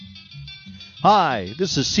Hi,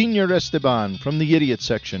 this is Senor Esteban from the Idiot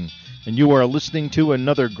Section, and you are listening to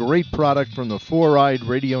another great product from the Four-Eyed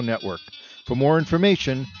Radio Network. For more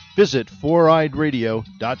information, visit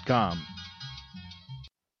foureyedradio.com.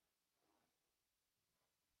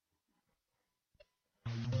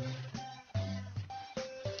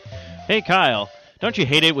 Hey, Kyle, don't you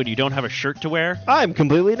hate it when you don't have a shirt to wear? I'm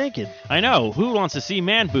completely naked. I know. Who wants to see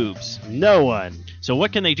man boobs? No one. So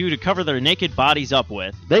what can they do to cover their naked bodies up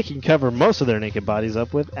with? They can cover most of their naked bodies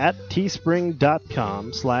up with at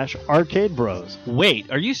teespring.com/arcadebros.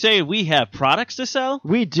 Wait, are you saying we have products to sell?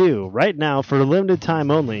 We do. Right now, for a limited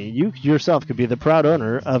time only, you yourself could be the proud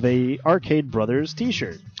owner of a Arcade Brothers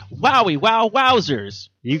t-shirt. Wowie wow wowzers!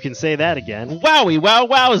 You can say that again. Wowie wow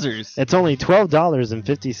wowzers! It's only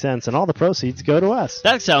 $12.50, and all the proceeds go to us.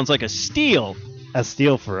 That sounds like a steal. A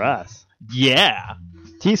steal for us. Yeah.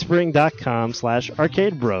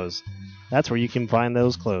 teespring.com/arcadebros. That's where you can find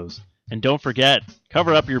those clothes. And don't forget,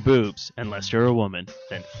 cover up your boobs, unless you're a woman.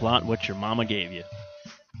 Then flaunt what your mama gave you.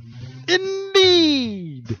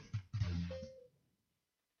 Indeed!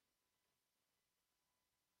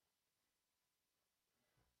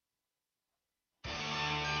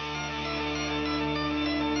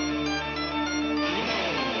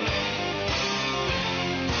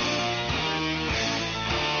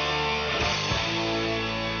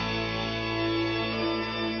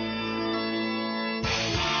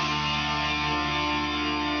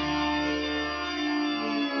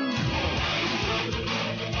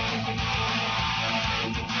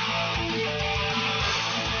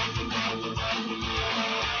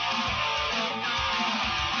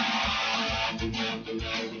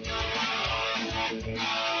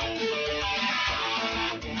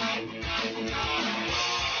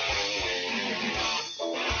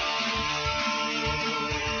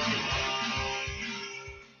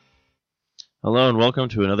 Hello and welcome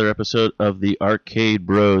to another episode of the Arcade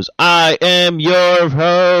Bros. I am your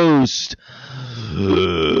host,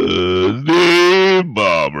 Steve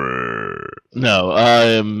Balmer. No, I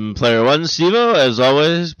am Player 1, Steve-O, as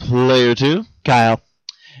always, Player 2, Kyle.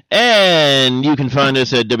 And you can find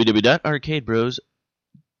us at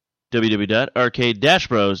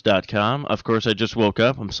www.arcade-bros.com. Of course, I just woke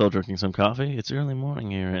up. I'm still drinking some coffee. It's early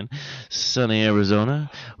morning here in sunny Arizona.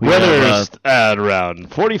 Weather's at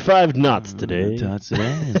around 45 knots today. It's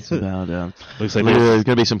about Looks like there's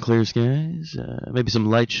going to be some clear skies, maybe some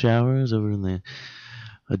light showers over in the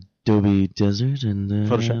Adobe Desert and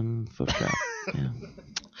Photoshop. Yeah.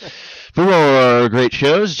 For more great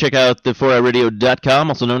shows, check out the 4iRadio.com,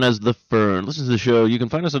 also known as The Fern. Listen to the show. You can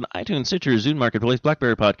find us on iTunes, Stitcher, Zune Marketplace,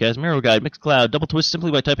 BlackBerry Podcast, Miro Guide, Mixcloud, Double Twist,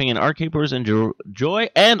 simply by typing in Arcade Bros and Joy.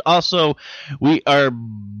 And also, we are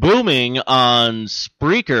booming on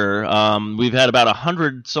Spreaker. We've had about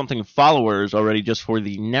 100-something followers already just for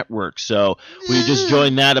the network. So we just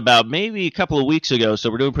joined that about maybe a couple of weeks ago,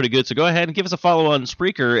 so we're doing pretty good. So go ahead and give us a follow on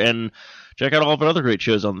Spreaker and check out all of our other great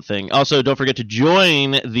shows on the thing. Also, don't forget to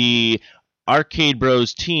join the Arcade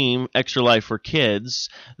Bros team, Extra Life for Kids.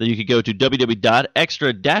 Then you could go to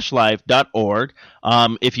www.extra-life.org.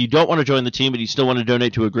 If you don't want to join the team, but you still want to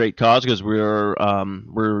donate to a great cause, because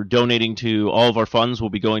we're donating to all of our funds will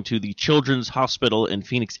be going to the Children's Hospital in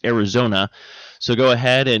Phoenix, Arizona. So go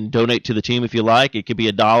ahead and donate to the team if you like. It could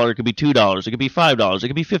be $1, it could be $2, it could be $5, it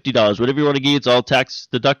could be $50, whatever you want to give. It's all tax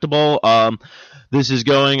deductible. This is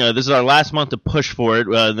our last month to push for it.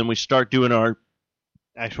 Then we start doing our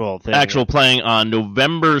actual playing on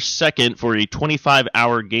November 2nd for a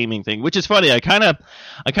 25-hour gaming thing, which is funny. I kind of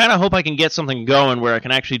hope I can get something going where I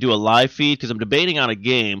can actually do a live feed, because I'm debating on a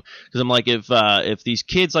game, because I'm like, if these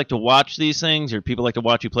kids like to watch these things, or people like to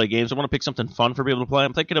watch you play games, I want to pick something fun for people to play.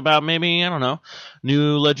 I'm thinking about maybe, I don't know,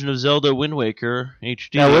 new Legend of Zelda Wind Waker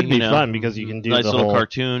HD. That would be fun, because you can do nice the little whole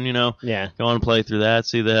cartoon, Yeah. Go on and play through that,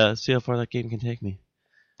 see how far that game can take me.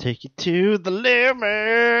 Take it to the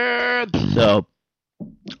limit. So,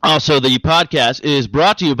 also, the podcast is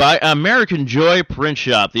brought to you by American Joy Print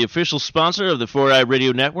Shop, the official sponsor of the 4i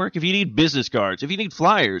Radio Network. If you need business cards, if you need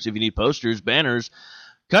flyers, if you need posters, banners,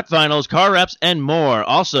 cut vinyls, car wraps, and more.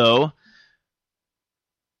 Also,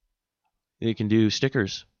 they can do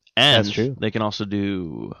stickers. And that's true. They can also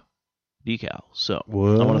do decals. So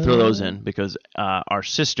what? I want to throw those in, because our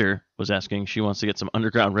sister was asking. She wants to get some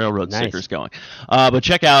Underground Railroad stickers going. But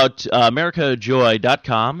check out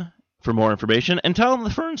americajoy.com for more information, and tell them the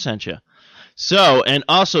Fern sent you. So, and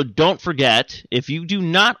also don't forget, if you do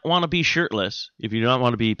not want to be shirtless, if you don't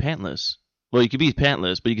want to be pantless, Well, you could be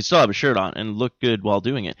pantless, but you can still have a shirt on and look good while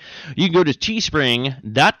doing it. You can go to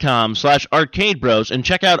teespring.com/arcadebros and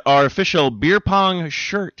check out our official beer pong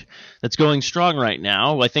shirt that's going strong right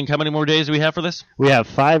now. I think, how many more days do we have for this? We have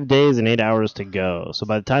 5 days and 8 hours to go. So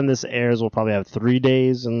by the time this airs, we'll probably have 3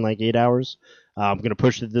 days and like 8 hours. I'm going to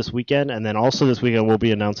push it this weekend, and then also this weekend we'll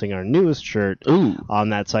be announcing our newest shirt on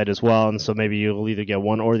that site as well. And so maybe you'll either get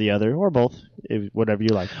one or the other, or both, whatever you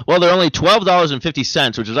like. Well, they're only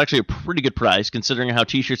 $12.50, which is actually a pretty good price considering how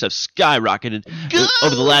T-shirts have skyrocketed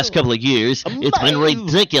over the last couple of years. It's been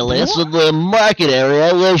ridiculous in the market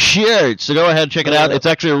area with shirts. So go ahead and check it out. It's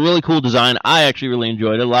actually a really cool design. I actually really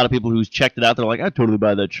enjoyed it. A lot of people who's checked it out, they're like, I'd totally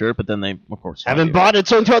buy that shirt, but then they, of course, haven't bought it,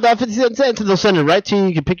 so $12.50, and they'll send it right to you.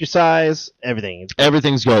 You can pick your size, everything.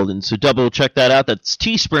 Everything's golden, so double check that out. That's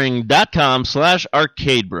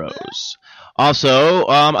teespring.com/arcadebros. Also,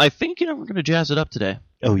 I think we're going to jazz it up today.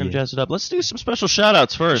 We're going to jazz it up. Let's do some special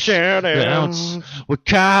shout-outs first. Shout-outs. With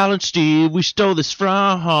Kyle and Steve, we stole this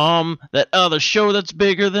from that other show that's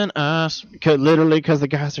bigger than us. Literally, because the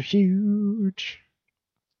guys are huge.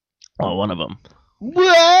 Oh, one of them. Whoa!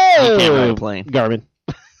 He can't ride a plane. Garmin.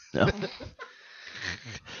 No.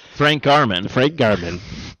 Frank Garmin.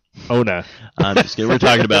 Ona. I'm just kidding. We're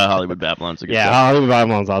talking about Hollywood Babylon's a good show. Hollywood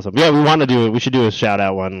Babylon's awesome. Yeah, we want to do it. We should do a shout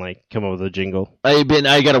out one, like come up with a jingle. I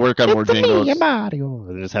got to work on more jingles. Me, Mario.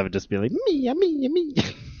 And just have it just be like me.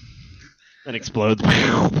 And explodes for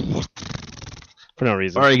no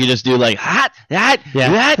reason. Or you could just do like hot.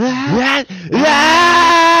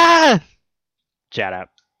 Shout out.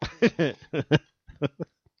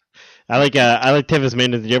 I like Tivis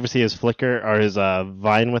Maiden. Did you ever see his Flickr or his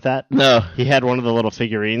Vine with that? No. He had one of the little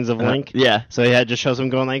figurines of Link. Yeah. So he just shows him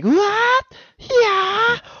going like, what?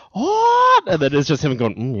 Yeah. What? And then it's just him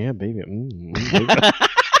going, yeah, baby. Baby.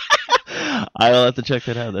 I'll have to check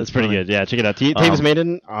that out. That's pretty good. Yeah, check it out. Tivis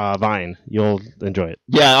Maiden, Vine. You'll enjoy it.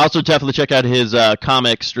 Yeah, also definitely check out his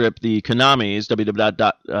comic strip, The Konamis,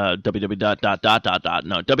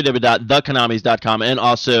 www.thekonamis.com, and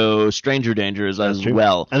also Stranger Dangers as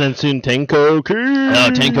well. And then soon Tenko King.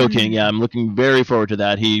 Tenko King, yeah, I'm looking very forward to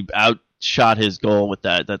that. He outshot his goal with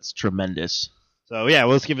that. That's tremendous. So, yeah,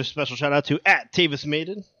 let's give a special shout-out to @Tivis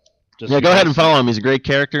Maiden. Go ahead and follow him. He's a great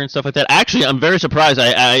character and stuff like that. Actually, I'm very surprised.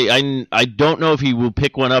 I don't know if he will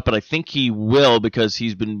pick one up, but I think he will because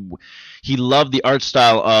he loved the art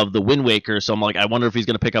style of the Wind Waker. So I'm like, I wonder if he's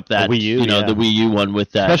going to pick up that the Wii U one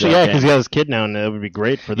with that. Especially because he has his kid now, and it would be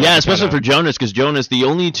great for them. Yeah, especially for Jonas, because Jonas, the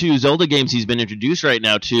only two Zelda games he's been introduced right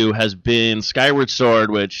now to has been Skyward Sword,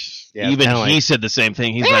 which even he said the same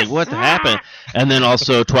thing. He's like, what happened? And then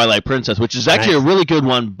also Twilight Princess, which is actually a really good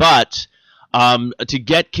one, but. To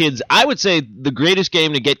get kids, I would say the greatest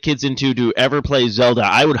game to get kids into to ever play Zelda,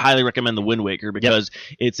 I would highly recommend the Wind Waker because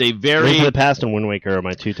it's a very... Link to the Past and Wind Waker are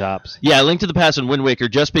my two tops. Yeah, Link to the Past and Wind Waker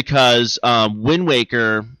just because Wind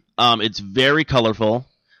Waker, it's very colorful.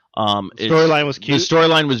 Storyline was cute. The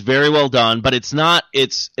storyline was very well done, but it's not.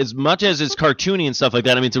 It's as much as it's cartoony and stuff like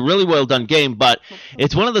that. I mean, it's a really well done game, but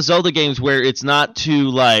it's one of the Zelda games where it's not too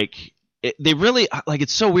like... they really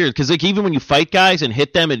it's so weird because even when you fight guys and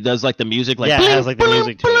hit them, it does the music it has the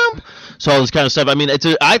music to it. So all this kind of stuff. I mean,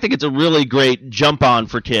 I think it's a really great jump on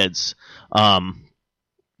for kids,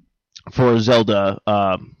 for Zelda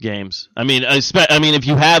games. I mean, if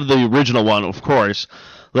you have the original one, of course,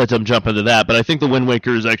 let them jump into that. But I think the Wind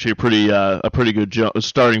Waker is actually a pretty good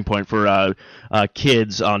starting point for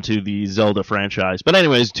kids onto the Zelda franchise. But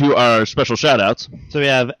anyways, to our special shout outs. So we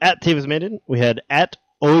have @Tivis Maiden. We had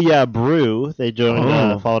 @Oya Brew. They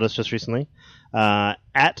joined, followed us just recently. The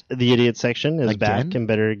Idiot Section is back and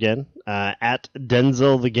better again.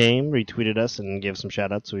 @Denzel the Game retweeted us and gave some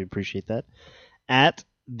shout outs, so we appreciate that.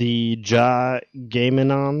 The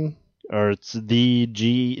Gamenon, or it's the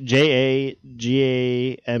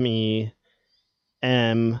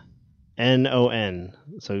JAGAMEMNON.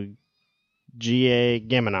 So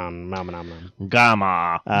Gamenon.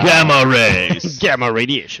 Gamma rays. Gamma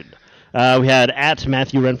radiation. We had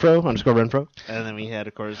 @Matthew Renfro _Renfro, and then we had,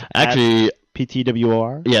 of course, actually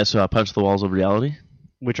PTWOR. Yeah, so Punch the Walls of Reality,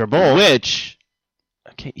 which are both.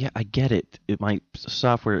 Okay, yeah, I get it. My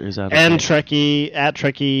software is out. And Trekkie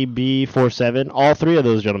 @Trekkie B47. All three of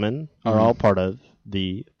those gentlemen are all part of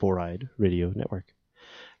the Four-Eyed Radio Network.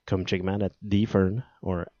 Come check them out at The Fern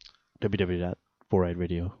or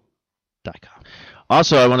www.foureyedradio.com.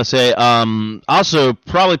 Also, I want to say, also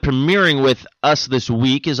probably premiering with us this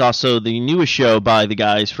week is also the newest show by the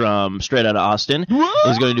guys from Straight Outta Austin.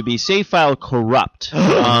 Is going to be Save File Corrupt.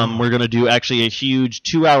 We're going to do actually a huge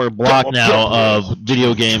 2-hour block now of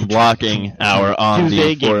video game blocking hour on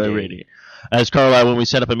the 4A Radio. as Carlisle, when we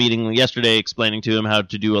set up a meeting yesterday explaining to him how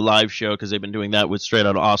to do a live show, because they've been doing that with Straight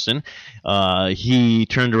Outta Austin, he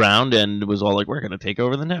turned around and was all like, we're going to take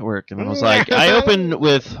over the network. And I was like, I opened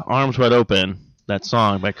with Arms Wide Open, that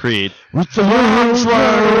song by Creed. With the arms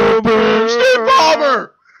wide open, Steve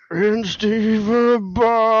Balmer! And Steve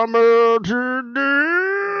Balmer today.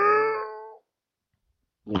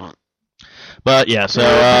 But yeah, so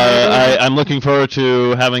I'm looking forward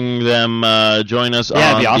to having them join us.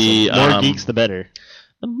 Yeah, on it'd be awesome. The more geeks, the better.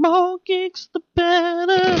 The more geeks, the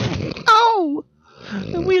better. Oh,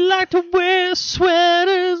 and we like to wear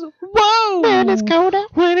sweaters. Whoa, when it's cold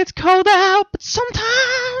out. When it's cold out, but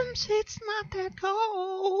sometimes it's not that cold.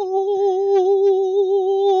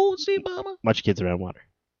 See, Mama. Much kids around water.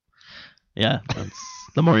 Yeah, that's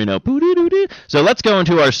the more you know. So let's go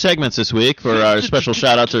into our segments this week for our special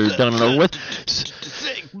shout-outs are done and over with.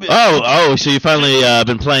 Oh, so you finally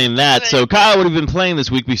been playing that. So, Kyle, what have you been playing this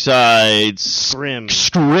week besides Scrim?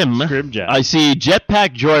 I see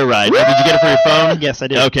Jetpack Joyride. Did you get it for your phone? Yes, I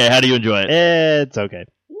did. Okay, how do you enjoy it? It's okay.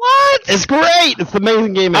 What? It's great. It's an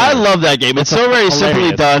amazing game. I love that game. It's so very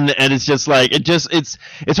simply done, and it's just like it's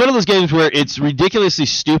one of those games where it's ridiculously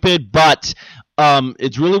stupid, but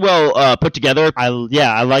it's really well put together. I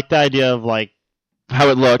like the idea of like how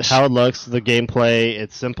it looks, the gameplay.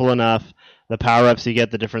 It's simple enough. The power-ups you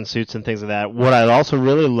get, the different suits and things like that. What I also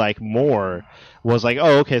really like more was like,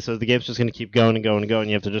 oh, okay, so the game's just going to keep going and going and going.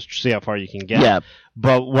 You have to just see how far you can get. Yeah.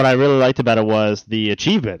 But what I really liked about it was the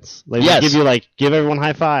achievements. Like, yes. They give you give everyone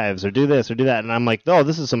high fives or do this or do that. And I'm like, oh,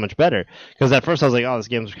 this is so much better. Because at first I was like, oh, this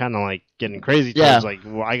game's kind of like getting crazy. Yeah.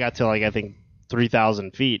 I got to I think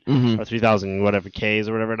 3,000 feet or 3,000 whatever Ks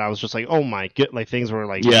or whatever, and I was just like, oh my god, things were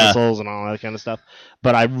missiles and all that kind of stuff.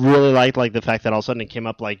 But I really liked the fact that all of a sudden it came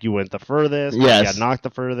up you went the furthest, you got knocked the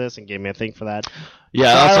furthest, and gave me a thing for that.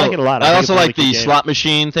 Yeah, so I like it a lot. I also like the slot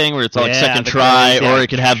machine thing where it's second try, or it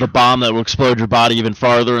could have the bomb that will explode your body even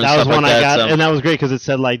farther and stuff like that. That was one I got, and that was great because it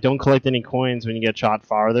said don't collect any coins when you get shot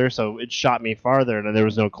farther, so it shot me farther and there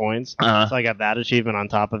was no coins. So I got that achievement on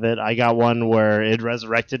top of it. I got one where it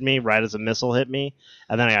resurrected me right as a missile hit me,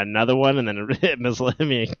 and then I got another one, and then a missile hit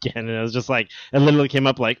me again, and it was just it literally came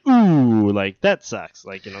up ooh, that sucks.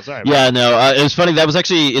 Sorry. Yeah, no, it was funny. That was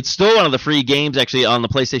it's still one of the free games actually on the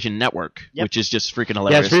PlayStation Network, which is just freaking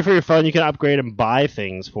hilarious. Yeah, it's free for your phone. You can upgrade and buy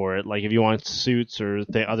things for it. If you want suits or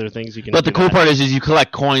other things, you can. But the cool part is you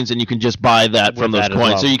collect coins and you can just buy that from those coins.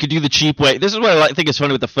 Well. So you could do the cheap way. This is what I think is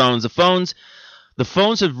funny with the phones. The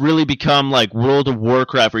phones have really become like World of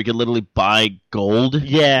Warcraft, where you can literally buy gold.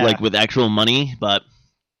 Yeah. With actual money,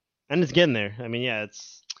 and it's getting there. I mean, yeah,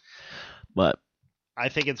 it's. But. I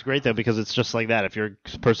think it's great though because it's just like that. If you're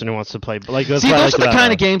a person who wants to play, those are the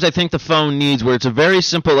kind of games I think the phone needs, where it's a very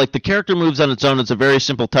simple, the character moves on its own. It's a very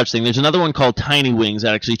simple touch thing. There's another one called Tiny Wings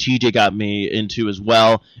that actually TJ got me into as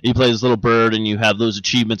well. You play this little bird and you have those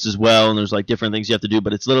achievements as well, and there's different things you have to do.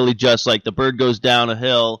 But it's literally just the bird goes down a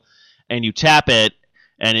hill, and you tap it,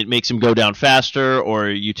 and it makes him go down faster, or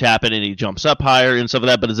you tap it and he jumps up higher and stuff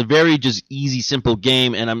like that. But it's a very just easy, simple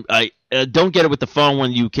game, and I don't get it with the phone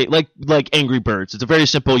when you can, like Angry Birds. It's a very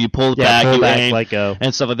simple. You pull it back, you aim,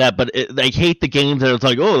 and stuff like that. But I hate the games that it's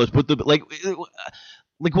let's put the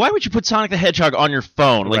why would you put Sonic the Hedgehog on your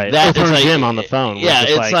phone? That is Jim on the phone. Yeah,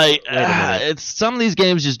 it's some of these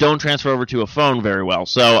games just don't transfer over to a phone very well.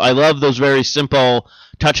 So I love those very simple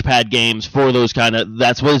touchpad games for those kind of.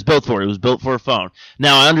 That's what it's built for. It was built for a phone.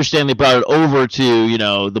 Now I understand they brought it over to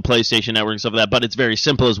the PlayStation Network and stuff like that, but it's very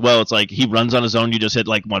simple as well. It's he runs on his own. You just hit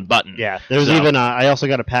one button. Yeah, there's even I also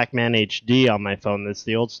got a Pac-Man HD on my phone. That's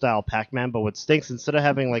the old style Pac-Man, but what stinks, instead of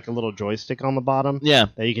having a little joystick on the bottom,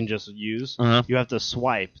 that you can just use, you have to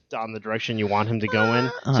swipe on the direction you want him to go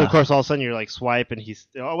in. So of course all of a sudden you're swipe, and he's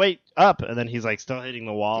up, and then he's still hitting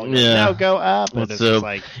the wall. And now go up. And it's just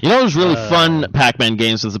it was really fun Pac-Man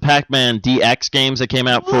games. Was the Pac-Man DX games that came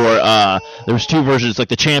out for there was two versions, the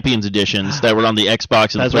Champions editions that were on the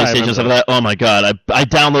Xbox and the PlayStation and stuff like that. Oh my god, I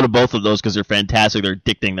downloaded both of those because they're fantastic. They're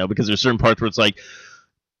addicting though, because there's certain parts where it's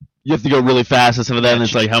you have to go really fast and stuff like that, and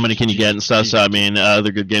it's how many can you get and stuff. So I mean,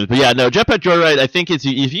 they're good games. But yeah, no, Jetpack Joyride, I think if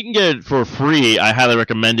you can get it for free, I highly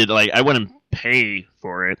recommend it. I wouldn't pay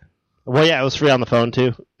for it. Well, yeah, it was free on the phone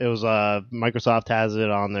too. It was Microsoft has it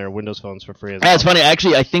on their Windows phones for free as well. It's funny.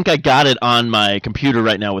 Actually, I think I got it on my computer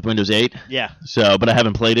right now with Windows 8. Yeah. So, but I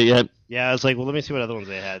haven't played it yet. Yeah, I was let me see what other ones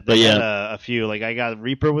they had. They had a few. I got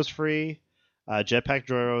Reaper was free. Jetpack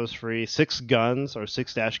Joyride was free. 6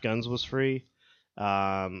 Dash Guns was free.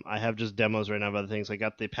 I have just demos right now of other things. I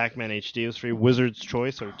got the Pac-Man HD was free. Wizard's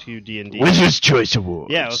Choice or 2 D&D. Wizard's Choice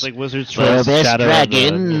Awards. Yeah, it was Wizard's Choice. The best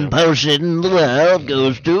dragon potion in the world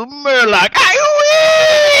goes to Murloc.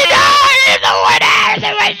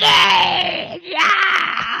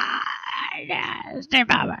 Steve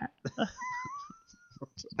Balmer.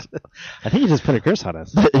 I think you just put a curse on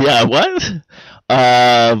us. Yeah, what?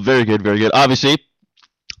 Very good, very good. Obviously,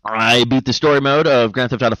 I beat the story mode of Grand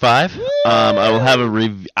Theft Auto 5. I will have a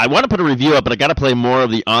review. I want to put a review up, but I got to play more of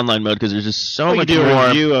the online mode because there's just so much more. You could do a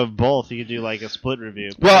review of both. You could do like a split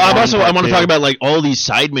review. Well, I want to talk about like all these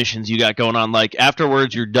side missions you got going on. Like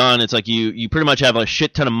afterwards, you're done. It's like you pretty much have a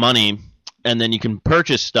shit ton of money, and then you can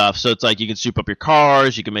purchase stuff. So it's like you can soup up your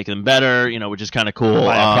cars, you can make them better, which is kind of cool.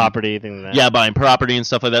 Buy a property, things like that. Yeah, buying property and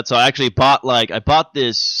stuff like that. So I actually bought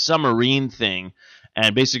this submarine thing.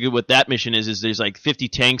 And basically what that mission is there's like 50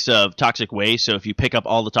 tanks of toxic waste. So if you pick up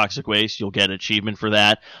all the toxic waste, you'll get an achievement for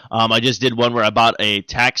that. I just did one where I bought a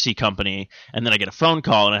taxi company, and then I get a phone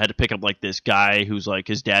call, and I had to pick up like this guy who's like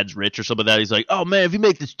his dad's rich or something like that. He's like, oh man, if you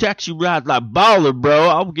make this taxi ride like baller, bro,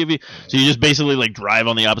 I'll give you. So you just basically like drive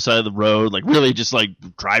on the opposite side of the road, like really just like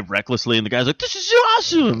drive recklessly. And the guy's like, this is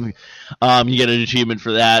awesome. You get an achievement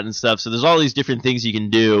for that and stuff. So there's all these different things you can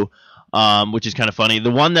do. Which is kind of funny.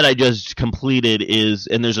 The one that I just completed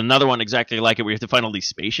and there's another one exactly like it where you have to find all these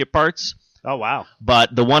spaceship parts. Oh, wow.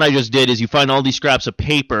 But the one I just did is you find all these scraps of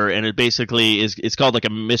paper, and it basically it's called like a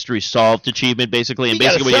mystery solved achievement, basically. And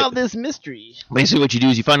basically solve this mystery. Basically what you do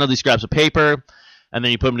is you find all these scraps of paper, and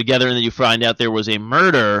then you put them together, and then you find out there was a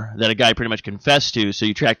murder that a guy pretty much confessed to, so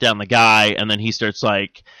you track down the guy, and then he starts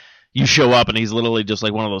like... You show up, and he's literally just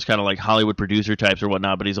like one of those kind of like Hollywood producer types or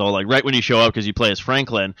whatnot, but he's all like, right when you show up, because you play as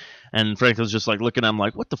Franklin, and Franklin's just like looking at him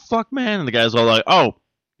like, what the fuck, man? And the guy's all like, oh,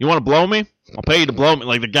 you want to blow me? I'll pay you to blow me.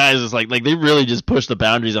 Like, the guys is like they really just push the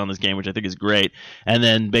boundaries on this game, which I think is great. And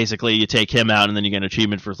then basically you take him out, and then you get an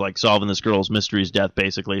achievement for like solving this girl's mystery's death,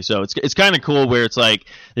 basically. So it's kind of cool where it's like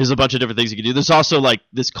there's a bunch of different things you can do. There's also like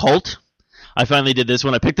this cult. I finally did this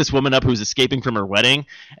one. I picked this woman up who's escaping from her wedding,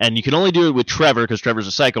 and you can only do it with Trevor because Trevor's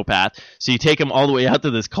a psychopath. So you take him all the way out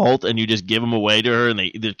to this cult, and you just give him away to her,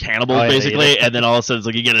 and they're cannibals, basically. And then all of a sudden, it's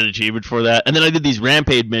like you get an achievement for that. And then I did these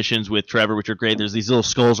rampage missions with Trevor, which are great. There's these little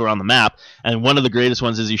skulls around the map, and one of the greatest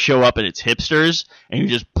ones is you show up, and it's hipsters, and you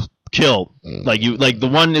just kill. Like the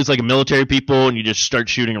one is like a military people, and you just start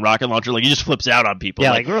shooting a rocket launcher. Like he just flips out on people.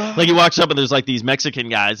 Yeah, like he walks up, and there's like these Mexican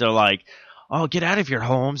guys that are like, oh, get out of here,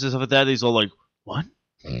 Holmes, and stuff like that. He's all like, what?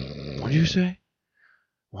 What did you say?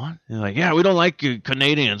 What? He's like, yeah, we don't like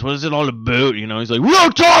Canadians. What is it all about? He's like, we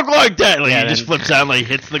don't talk like that. Like, he just flips out, like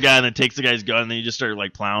hits the guy, and then takes the guy's gun, and then you just start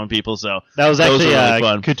like plowing people. So that was actually really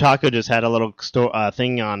fun. Kotaku just had a little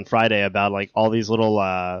thing on Friday about like all these little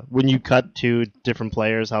when you cut to different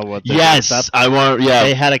players, yes, I want. Yeah,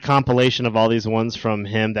 they had a compilation of all these ones from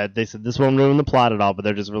him that they said this won't ruin the plot at all, but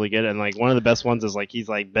they're just really good. And like one of the best ones is like he's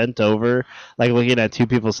like bent over, like looking at two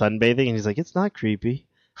people sunbathing, and he's like, it's not creepy.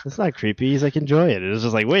 It's not creepy. He's like, enjoy it. It was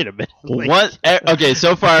just like, wait a minute. Like, what? Okay,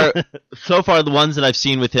 so far the ones that I've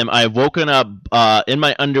seen with him, I've woken up in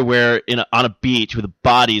my underwear on a beach with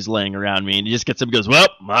bodies laying around me, and he just gets up and goes, well,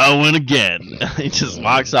 I win again. He just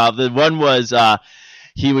walks off. The one was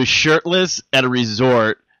he was shirtless at a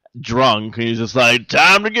resort, drunk. He was just like,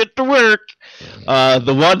 time to get to work.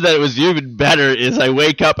 The one that was even better is I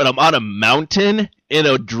wake up and I'm on a mountain in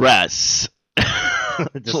a dress.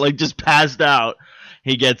 just passed out.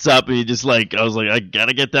 He gets up and he just like, I was like, I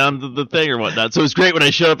gotta get down to the thing or whatnot. So it's great when I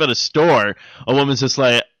showed up at a store, a woman's just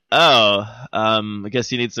like, oh, I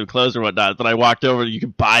guess you need some clothes or whatnot. Then I walked over, you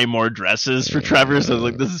could buy more dresses for Trevor. So I was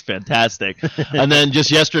like, this is fantastic. And then just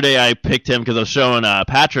yesterday I picked him because I was showing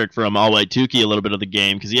Patrick from All White Tukey a little bit of the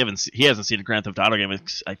game because he hasn't seen a Grand Theft Auto game,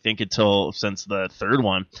 I think, since the third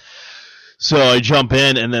one. So I jump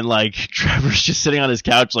in, and then, like, Trevor's just sitting on his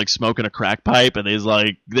couch, like, smoking a crack pipe, and he's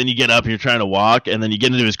like, then you get up and you're trying to walk, and then you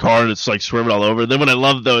get into his car, and it's, like, swerving all over. And then what I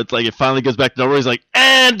love, though, it's like, it finally goes back to normal. He's like,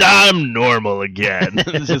 and I'm normal again.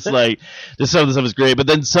 It's just like, just some of the stuff is great. But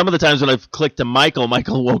then some of the times when I've clicked to Michael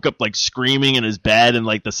woke up, like, screaming in his bed, and,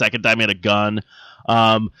 like, the second time he had a gun.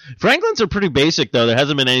 Franklin's are pretty basic though. There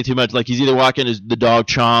hasn't been any too much. Like he's either walking the dog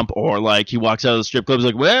Chomp or like he walks out of the strip club. He's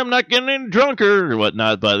like, well, I'm not getting any drunker or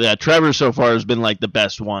whatnot. But yeah, Trevor so far has been like the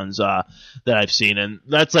best ones that I've seen, and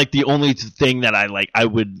that's like the only thing that I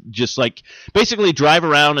would just like basically drive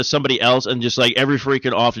around as somebody else and just like every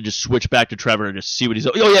freaking often just switch back to Trevor and just see what he's.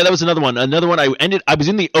 Oh yeah, that was another one. I was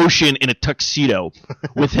in the ocean in a tuxedo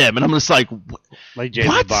with him, and I'm just like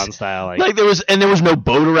James Bond style. Like there was no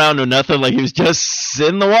boat around or nothing. Like he was just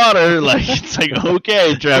in the water. Like it's like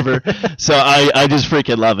okay, Trevor. So I just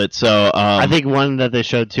freaking love it. So I think one that they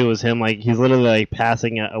showed too was him like he's literally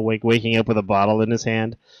like waking up with a bottle in his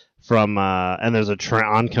hand, from and there's a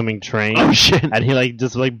oncoming train. Oh shit! And he like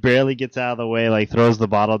just like barely gets out of the way, like throws the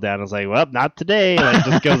bottle down. And is like, well, not today. Like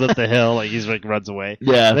just goes up the hill, like he's like runs away.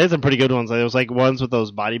 Yeah, there's some pretty good ones. Like, there was like ones with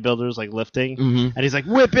those bodybuilders like lifting, and he's like,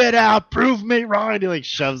 whip it out, prove me wrong. And he like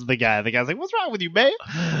shoves the guy. The guy's like, what's wrong with you, man?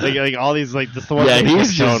 Like all these like the ones. Yeah,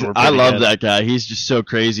 he's just. I love good. that guy. He's just so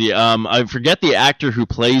crazy. I forget the actor who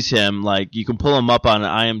plays him. Like you can pull him up on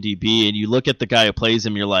IMDb, and you look at the guy who plays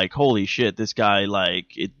him. You're like, holy shit, this guy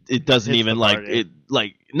like it doesn't even like part, it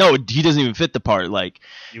like no, he doesn't even fit the part. Like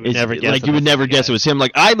you would never guess. Like you would never guess it was him.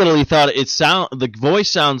 Like I literally thought the voice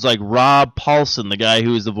sounds like Rob Paulson, the guy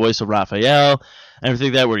who is the voice of Raphael. And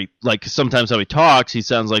everything that where he like sometimes how he talks, he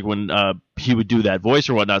sounds like when he would do that voice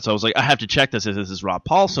or whatnot. So I was like, I have to check this if this is Rob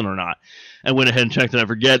Paulson or not. I went ahead and checked, and I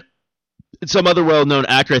forget it's some other well-known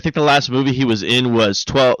actor. I think the last movie he was in was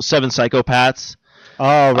 7 Psychopaths.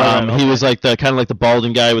 Oh, right. He was like the kind of like the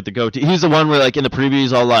balding guy with the goatee. He's the one where like in the preview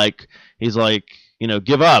he's all like,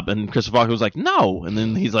 give up, and Christopher Walken was like, no, and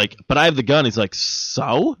then he's like, but I have the gun. He's like,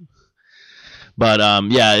 so. But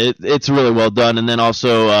yeah, it's really well done. And then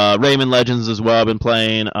also Rayman Legends as well. I've been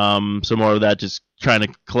playing some more of that, just trying to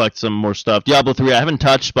collect some more stuff. Diablo 3 I haven't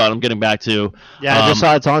touched, but I'm getting back to. Yeah, I just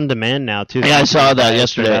saw it's on demand now too. Yeah, I saw that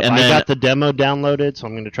yesterday. And I got the demo downloaded, so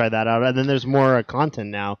I'm going to try that out. And then there's more content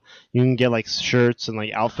now. You can get like shirts and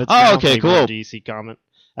like outfits. Oh, okay, cool. DC comment.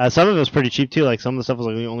 Some of it was pretty cheap too. Like some of the stuff was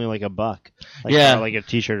like only like $1. Like, yeah, like a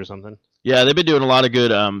T-shirt or something. Yeah, they've been doing a lot of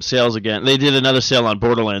good sales again. They did another sale on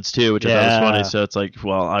Borderlands too, which I thought was funny. So it's like,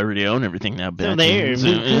 well, I already own everything now. So there.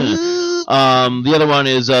 The other one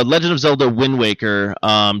is Legend of Zelda Wind Waker.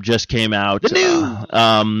 Just came out. The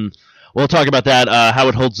new. We'll talk about that. How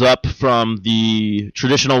it holds up from the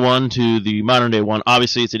traditional one to the modern day one.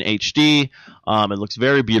 Obviously, it's in HD. It looks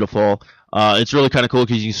very beautiful. It's really kind of cool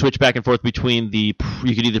because you can switch back and forth between you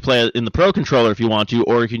can either play in the Pro Controller if you want to,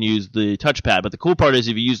 or you can use the touchpad. But the cool part is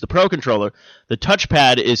if you use the Pro Controller, the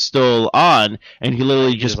touchpad is still on, and you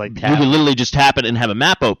literally just tap it and have a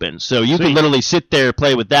map open. So you can literally sit there,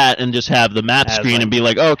 play with that, and just have the map screen and be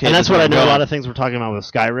like, oh, okay. And that's what I know. A lot of things we're talking about with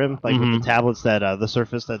Skyrim, like with the tablets that the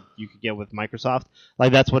Surface that you could get with Microsoft.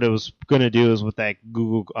 Like that's what it was going to do is with that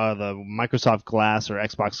the Microsoft Glass or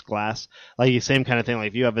Xbox Glass. Like the same kind of thing. Like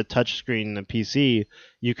if you have a touch screen in a PC,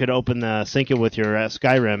 you could sync it with your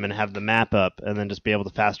Skyrim and have the map up, and then just be able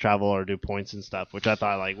to fast travel or do points and stuff, which I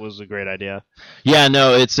thought like was a great idea. Yeah,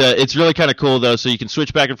 no, it's really kind of cool though. So you can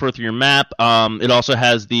switch back and forth through your map. It also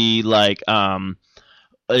has the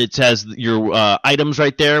it has your items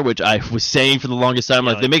right there, which I was saying for the longest time.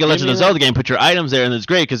 Like, they make a Legend of Zelda game, put your items there, and it's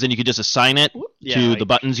great because then you can just assign it to the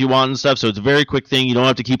buttons you want and stuff. So it's a very quick thing. You don't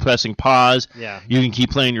have to keep pressing pause. Yeah. You can keep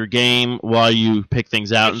playing your game while you pick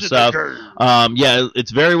things out and stuff. Yeah,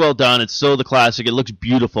 it's very well done. It's still the classic. It looks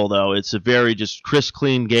beautiful though. It's a very just crisp,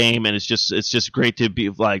 clean game, and it's just great to be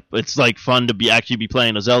like. It's like fun to actually be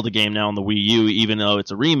playing a Zelda game now on the Wii U, even though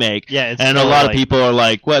it's a remake. Yeah, and a lot of people are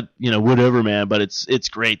like, "What? Whatever, man." But it's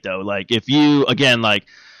great though. Like if you're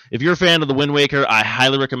a fan of the Wind Waker, I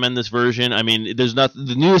highly recommend this version. I mean,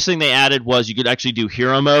 the newest thing they added was you could actually do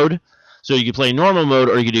hero mode. So you could play normal mode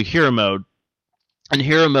or you could do hero mode. And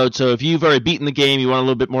hero mode, so if you've already beaten the game, you want a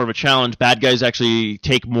little bit more of a challenge, bad guys actually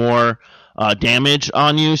take more damage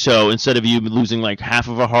on you. So instead of you losing like half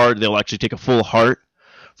of a heart, they'll actually take a full heart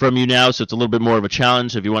from you now, so it's a little bit more of a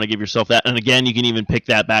challenge if you want to give yourself that. And again, you can even pick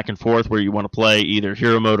that back and forth where you want to play either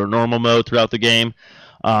hero mode or normal mode throughout the game.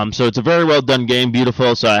 So it's a very well done game,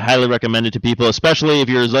 beautiful, so I highly recommend it to people, especially if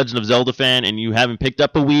you're a Legend of Zelda fan and you haven't picked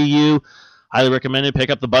up a Wii U. Highly recommend it. Pick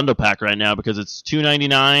up the bundle pack right now because it's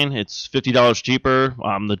 $2.99. It's $50 cheaper.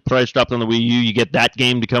 The price dropped on the Wii U. You get that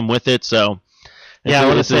game to come with it, so I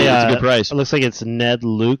want to say it's a good price. It looks like it's Ned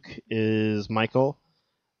Luke is Michael.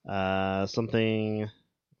 Something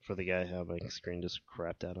for the guy. My screen just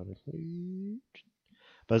crapped out on me.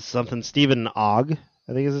 But something Stephen Ogg,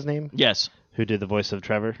 I think is his name. Yes. Who did the voice of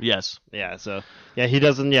Trevor? Yes. Yeah, so he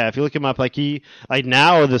doesn't. Yeah, if you look him up,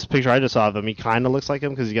 now this picture I just saw of him, he kind of looks like him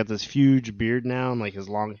because he's got this huge beard now and like his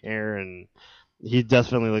long hair, and he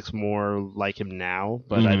definitely looks more like him now.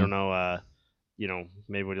 But I don't know,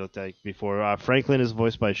 maybe what he looked like before. Franklin is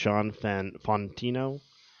voiced by Sean Fontino,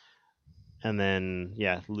 and then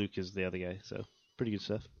Luke is the other guy. So pretty good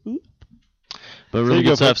stuff. But really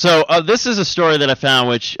good stuff. So this is a story that I found,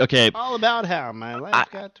 which, okay. All about how my life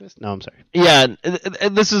got twisted. No, I'm sorry. Yeah,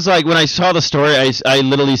 this is like, when I saw the story, I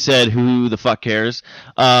literally said, who the fuck cares?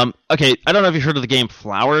 Okay, I don't know if you've heard of the game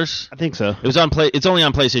Flowers. I think so. It's only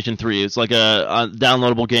on PlayStation 3. It's like a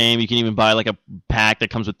downloadable game. You can even buy like a pack that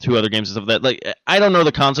comes with 2 other games and stuff like that. Like, I don't know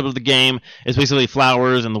the concept of the game. It's basically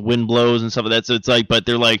flowers and the wind blows and stuff like that. So it's like, but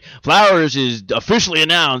they're like, Flowers is officially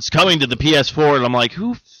announced, coming to the PS4. And I'm like,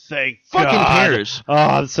 who fucking cares? Oh,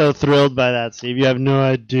 I'm so thrilled by that, Steve. You have no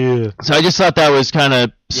idea. So I just thought that was kind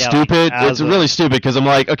of stupid. Like, it's really stupid because I'm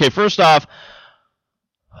like, okay, first off,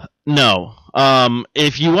 no.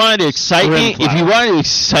 If you wanted to excite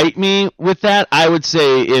me with that, I would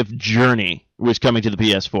say if Journey was coming to the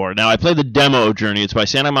PS4. Now, I played the demo of Journey. It's by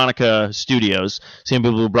Santa Monica Studios, same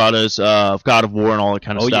people who brought us God of War and all that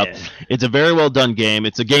kind of stuff. Yeah. It's a very well done game.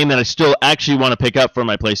 It's a game that I still actually want to pick up for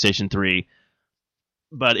my PlayStation 3.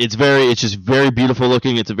 But it's just very beautiful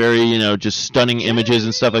looking. It's a very, just stunning images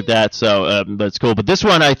and stuff like that. So that's cool. But this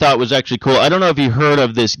one I thought was actually cool. I don't know if you heard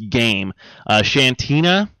of this game,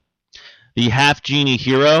 Shantina, the half genie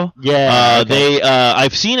hero. Yeah. Okay.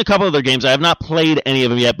 I've seen a couple of their games. I have not played any of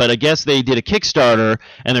them yet, but I guess they did a Kickstarter,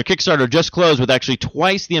 and their Kickstarter just closed with actually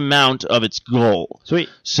twice the amount of its goal. Sweet.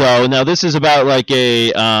 So now this is about like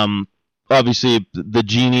a obviously the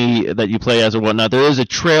genie that you play as or whatnot. There is a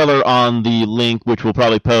trailer on the link, which we'll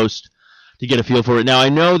probably post to get a feel for it. Now, I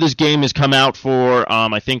know this game has come out for,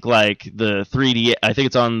 I think, like the 3D. I think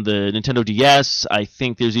it's on the Nintendo DS. I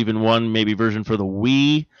think there's even one maybe version for the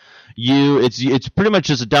Wii U. It's pretty much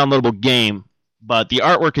just a downloadable game, but the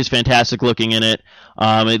artwork is fantastic looking in it.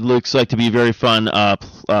 It looks like to be very fun,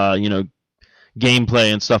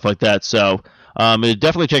 gameplay and stuff like that. So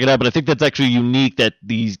definitely check it out. But I think that's actually unique that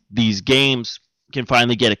these games can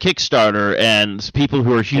finally get a Kickstarter, and people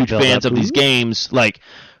who are huge fans of these games, like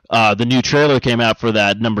the new trailer came out for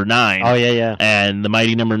that number 9. Oh yeah. And the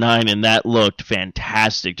mighty number 9, and that looked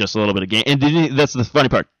fantastic. Just a little bit of game, and that's the funny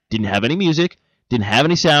part. Didn't have any music. Didn't have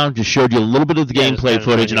any sound, just showed you a little bit of the gameplay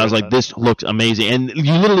footage, and I was like, this looks amazing. And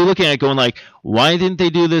you're literally looking at it going like, why didn't they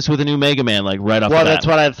do this with a new Mega Man, like right off the bat? Well, that's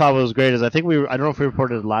what I thought was great, is I don't know if we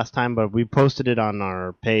reported it last time, but we posted it on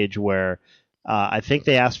our page where I think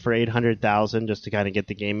they asked for $800,000 just to kind of get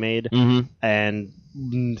the game made, and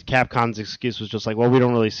Capcom's excuse was just like, well, we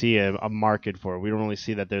don't really see a market for it. We don't really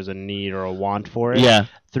see that there's a need or a want for it. Yeah.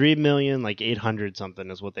 $3,800,000 something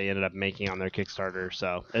is what they ended up making on their Kickstarter.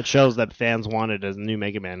 So it shows that fans wanted a new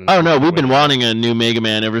Mega Man. Oh no, we've been wanting a new Mega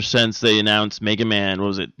Man ever since they announced Mega Man. What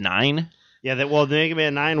was it, 9? Yeah, the Mega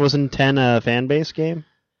Man 9 wasn't 10 a fan base game.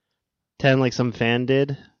 10 like some fan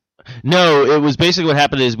did. No, it was basically what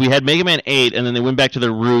happened is we had Mega Man 8, and then they went back to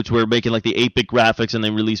their roots, where making like the 8-bit graphics, and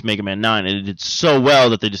they released Mega Man 9, and it did so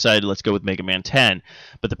well that they decided, let's go with Mega Man 10.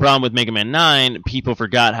 But the problem with Mega Man 9, people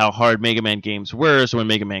forgot how hard Mega Man games were, so when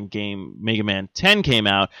Mega Man 10 came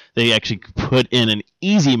out, they actually put in an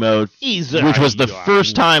easy mode, which was the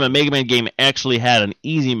first time a Mega Man game actually had an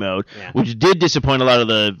easy mode, which did disappoint a lot of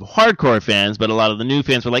the hardcore fans, but a lot of the new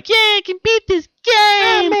fans were like, yeah, I can beat this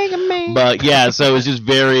game! Mega Man. But yeah, so it was just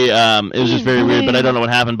very weird, but I don't know what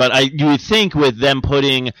happened. But you would think with them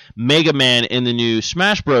putting Mega Man in the new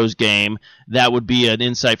Smash Bros. Game, that would be an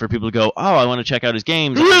insight for people to go, oh, I want to check out his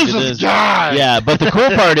games. Yeah, but the cool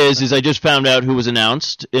part is I just found out who was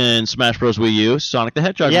announced in Smash Bros. Wii U, Sonic the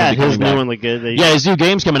Hedgehog. Yeah, his new one looked good. Yeah, his new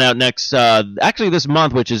game's coming out next, actually this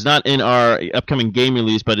month, which is not in our upcoming game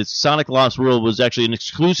release, but it's Sonic Lost World was actually an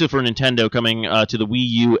exclusive for Nintendo coming to the Wii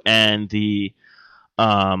U and the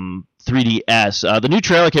 3DS. The new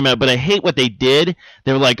trailer came out, but I hate what they did.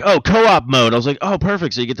 They were like, oh, co-op mode. I was like, oh,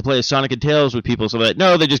 perfect. So you get to play as Sonic and Tails with people. So that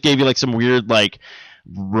no, they just gave you like some weird like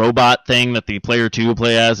robot thing that the player 2 will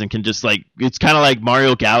play as, and can just like, it's kind of like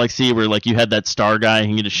Mario Galaxy where like you had that star guy and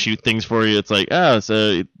he can just shoot things for you. It's like, oh,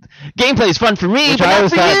 so gameplay is fun for me, but not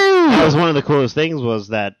for you. That was one of the coolest things, was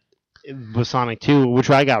that with Sonic 2, which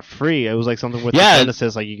I got free. It was like something with the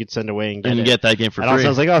Genesis, like you could send away and get that game for free. Also, I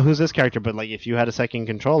was like, oh, who's this character? But like, if you had a second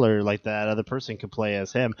controller, like that other person could play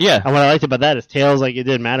as him. Yeah. And what I liked about that is Tails, like it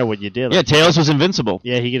didn't matter what you did. Like, Tails was invincible.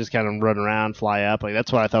 Yeah, he could just kind of run around, fly up. Like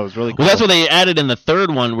that's what I thought was really cool. Well, that's what they added in the third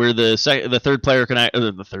one, where the second player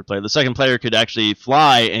could actually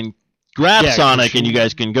fly and grab Sonic, and you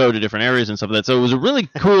guys can go to different areas and stuff like that. So it was a really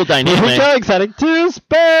cool dynamic. We're going Sonic to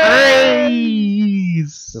space!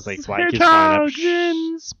 Just like flying kids flying up.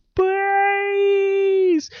 In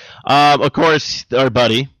space! Of course, our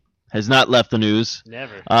buddy has not left the news.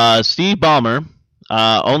 Never. Steve Balmer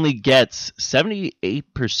only gets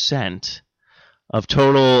 78% of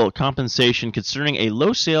total compensation concerning a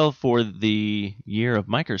low sale for the year of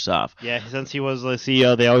Microsoft. Yeah, since he was the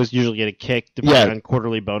CEO, they always usually get a kick depending on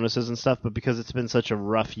quarterly bonuses and stuff. But because it's been such a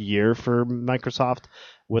rough year for Microsoft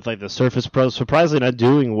with like the Surface Pro, surprisingly not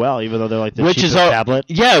doing well, even though they're like the cheapest tablet.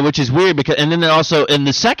 Yeah, which is weird because, and then also, and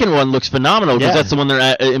the second one looks phenomenal because that's the one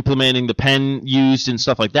they're implementing the pen used and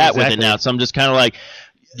stuff like that with it now. So I'm just kind of like.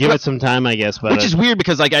 Give it some time, I guess. But which is weird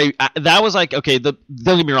because like I that was like okay. Don't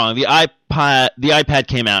get me wrong. The iPad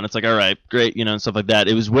came out. And it's like all right, great, and stuff like that.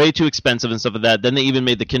 It was way too expensive and stuff like that. Then they even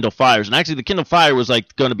made the Kindle Fires, and actually the Kindle Fire was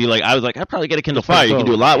like going to be like I was like I'd probably get a Kindle Fire. You can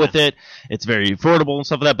do a lot with it. It's very affordable and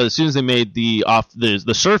stuff like that. But as soon as they made the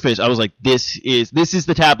Surface, I was like this is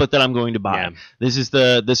the tablet that I'm going to buy. Yeah. This is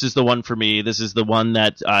the one for me. This is the one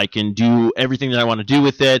that I can do everything that I want to do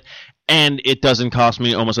with it. And it doesn't cost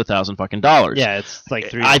me almost $1,000. Yeah, it's like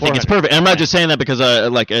 $300. I think it's perfect. And I'm not just saying that because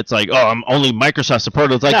it's like I'm only Microsoft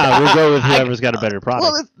supported. It's like we'll go with whoever's got a better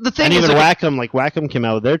product. Well, the thing and is, even Wacom came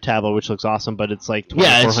out with their tablet, which looks awesome, but it's like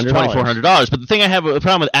 $2,400. It's $2,400. But the thing I have a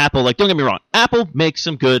problem with Apple, like don't get me wrong, Apple makes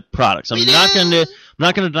some good products. I'm not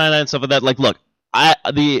gonna deny that and stuff like that. Like, look, I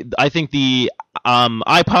think the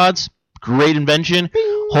iPods, great invention.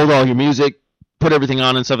 Hold all your music, put everything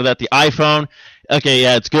on and stuff like that. The iPhone. Okay,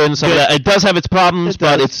 yeah, it's good and stuff like that. It does have its problems,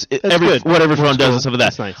 but it's whatever phone does and stuff like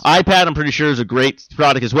that. Nice. iPad, I'm pretty sure, is a great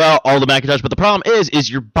product as well. All the Macintosh, but the problem is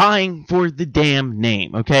you're buying for the damn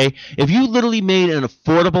name. Okay, if you literally made an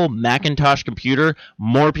affordable Macintosh computer,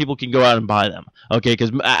 more people can go out and buy them. Okay,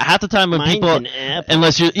 because half the time when people,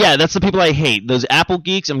 unless that's the people I hate. Those Apple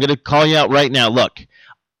geeks. I'm gonna call you out right now. Look,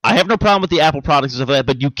 I have no problem with the Apple products and stuff like that,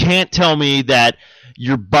 but you can't tell me that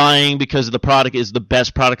you're buying because the product is the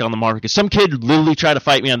best product on the market. Because some kid literally tried to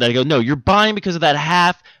fight me on that. I go, no, you're buying because of that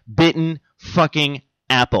half-bitten fucking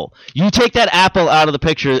Apple. You take that Apple out of the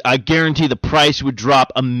picture, I guarantee the price would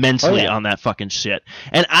drop immensely on that fucking shit.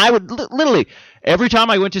 And I would literally, every time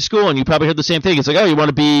I went to school, and you probably heard the same thing, it's like, oh, you want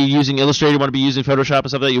to be using Illustrator, you want to be using Photoshop and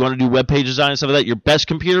stuff like that, you want to do web page design and stuff like that, your best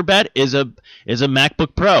computer bet is a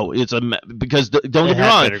MacBook Pro. Because don't get me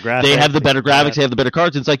wrong, they have the better graphics, they have the better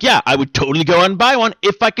cards. It's like, yeah, I would totally go out and buy one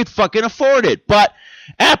if I could fucking afford it. But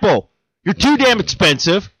Apple, you're too damn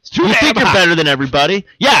expensive. You think you're better than everybody.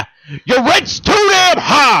 Yeah, your rent's too damn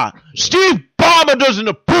high. Steve Balmer doesn't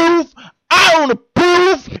approve. I don't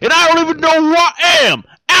approve, and I don't even know who I am.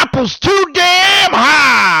 Apple's too damn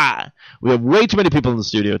high. We have way too many people in the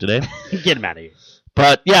studio today. Get him out of here.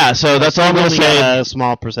 But yeah, so that's all I'm going to say. A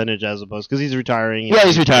small percentage as opposed because he's retiring. Yeah,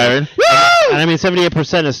 he's retiring. And I mean,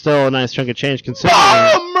 78% is still a nice chunk of change considering.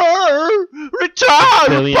 Balmer!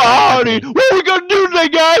 Retirement party! What are we going to do today,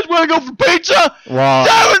 guys? We're going to go for pizza? Well,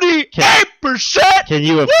 78%!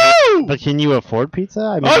 Can you afford pizza?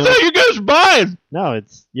 I mean, I thought you guys were buying. No,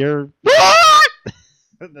 you're. What?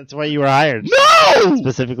 That's why you were hired. No!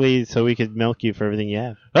 Specifically so we could milk you for everything you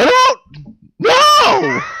have. I don't.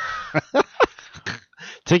 No!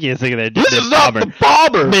 Took you a second there. This is not the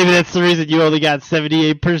Balmer. Maybe that's the reason you only got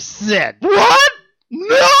 78%. What?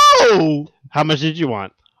 No! How much did you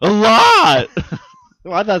want? A lot.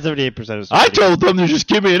 Well, I thought 78% was. I told them to just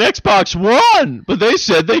give me an Xbox One, but they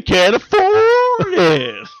said they can't afford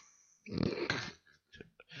it.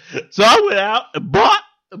 So I went out and bought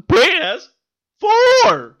a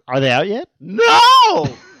PS4. Are they out yet? No! I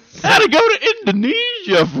had to go to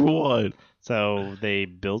Indonesia for one. So they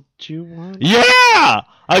built you one? Yeah!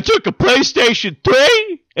 I took a PlayStation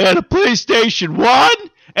 3 and a PlayStation 1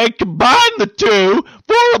 and combined the two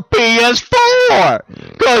for a PS4.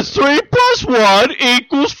 Because 3 plus 1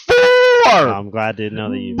 equals 4. Oh, I'm glad to know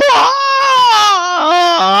that you...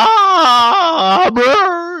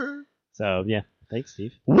 Balmer! So, yeah. Thanks,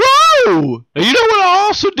 Steve. Whoa! And you know what I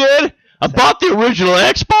also did? I bought the original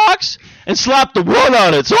Xbox and slapped the one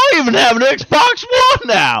on it. So I even have an Xbox One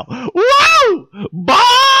now. Whoa!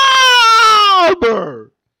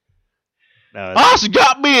 Balmer! I also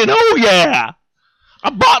got me an oh yeah! I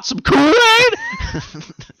bought some Kool-Aid.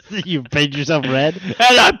 You painted yourself red? And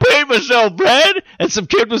I painted myself red, and some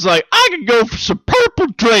kid was like, I can go for some purple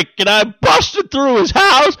drink. And I busted through his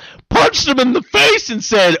house, punched him in the face, and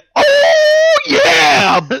said, oh,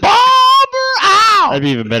 yeah, Balmer out. That'd be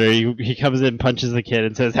even better. He comes in, punches the kid,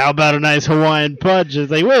 and says, how about a nice Hawaiian punch?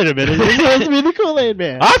 It's like, wait a minute, he's supposed to be the Kool-Aid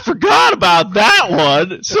man. I forgot about that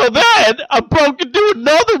one. So then I broke into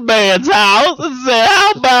another man's house and said,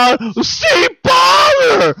 how about Steve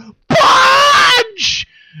Balmer? Punch!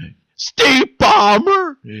 Steve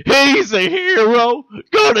Balmer, he's a hero,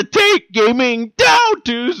 gonna take gaming down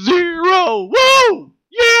to 0. Whoa!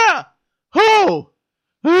 Yeah! Oh!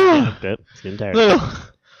 It's getting tired.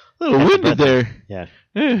 A little winded there. Yeah.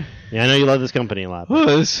 Yeah, I know you love this company a lot.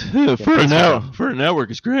 Well, for a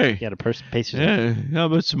network, it's great. You got to pace yourself. Yeah, how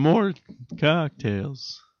about some more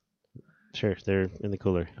cocktails? Sure, they're in the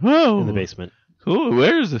cooler. Whoa. In the basement. Cool.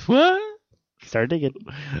 Where's the what? Start digging.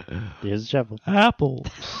 Here's the shovel. Apple.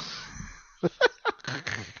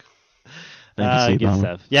 Thank you, Steve good Balmer.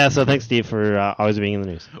 stuff. Yeah, so thanks, Steve, for always being in the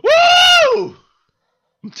news. Woo!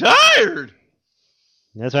 I'm tired.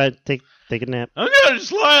 That's right. Take a nap. I'm gonna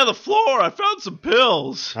just lie on the floor. I found some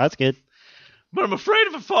pills, Oh, that's good. but I'm afraid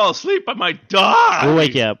if I fall asleep, I might die. We'll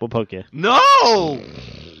wake you up. We'll poke you. No!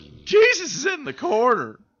 Jesus is in the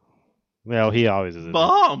corner. Well, he always is.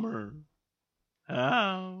 Balmer.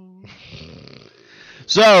 How?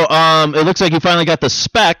 So, it looks like you finally got the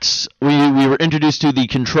specs. We were introduced to the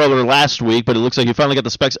controller last week, but it looks like you finally got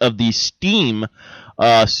the specs of the Steam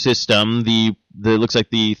system. It looks like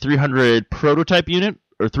the 300 prototype unit,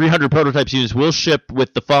 or 300 prototypes units will ship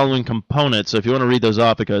with the following components. So if you want to read those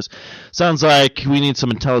off, because it sounds like we need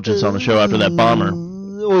some intelligence on the show after that bomber.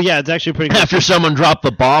 Well, yeah, it's actually pretty good. After someone dropped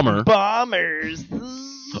the bomber. Bombers.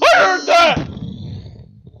 I heard that!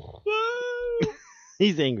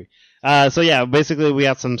 He's angry. So yeah, basically we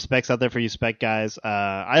got some specs out there for you spec guys.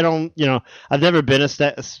 I don't, I've never been a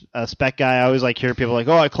spec guy. I always hear people like,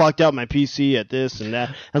 oh, I clocked out my PC at this and that.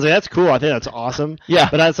 I was like, that's cool. I think that's awesome. Yeah.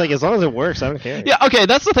 But it's like, as long as it works, I don't care. Yeah, okay,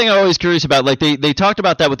 that's the thing I'm always curious about. Like, they talked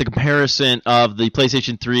about that with the comparison of the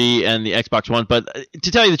PlayStation 3 and the Xbox One, but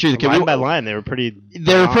to tell you the truth, line by line, they were pretty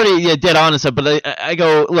dead on and stuff, but I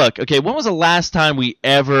go, look, okay, when was the last time we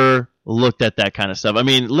ever looked at that kind of stuff? I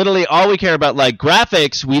mean, literally all we care about,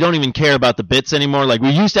 graphics, we don't even care about the bits anymore. Like, we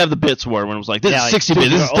used to have the bits war when it was like, this is 60 bits,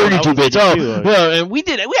 this is 32 bits. And we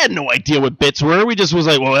had no idea what bits were. We just was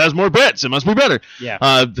like, well, it has more bits, it must be better.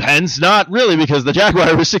 Yeah. Hence, not really, because the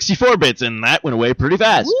Jaguar was 64 bits, and that went away pretty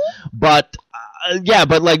fast. Woo! But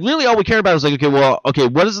really all we care about is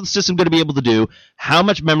what is the system going to be able to do? How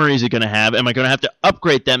much memory is it going to have? Am I going to have to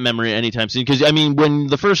upgrade that memory anytime soon? Because, I mean, when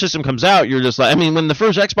the first system comes out, you're just like, I mean, when the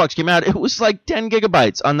first Xbox came out, it was like 10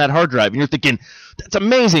 gigabytes on that hard drive. And you're thinking, that's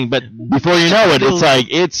amazing. But before you know it, it's like,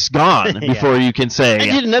 it's gone before you can say. I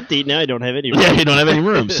did an update, now I don't have any room. Yeah, you don't have any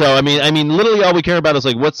room. So, I mean, literally all we care about is,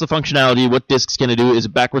 what's the functionality? What disk's going to do? Is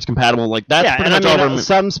it backwards compatible? That's pretty much all.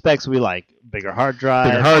 Some specs we like. Bigger hard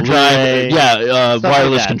drive.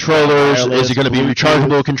 Wireless controllers. Is it going to be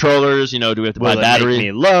rechargeable controllers? Do we have to buy battery? Make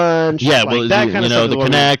me lunch? Yeah, that kind of stuff. The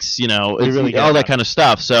Connects, really all that kind of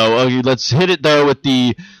stuff. So let's hit it though with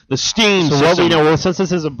the Steam system. What we know, since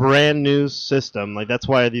this is a brand new system, that's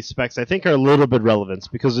why these specs I think are a little bit relevant,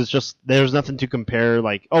 because it's just there's nothing to compare.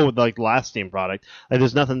 The last Steam product,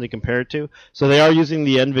 there's nothing to compare it to. So they are using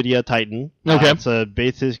the NVIDIA Titan. Okay. So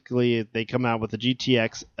basically they come out with the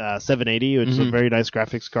GTX 780, which is a very nice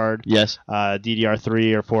graphics card. Yes.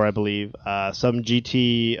 DDR3 or 4, I believe. Some of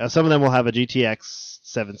them will have a GTX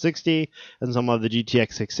 760, and some of the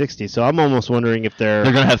GTX 660. So I'm almost wondering if they're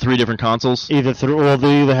going to have 3 different consoles. They either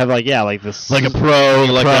have this like a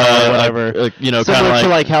Pro, whatever.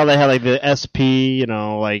 Similar to how they had the SP,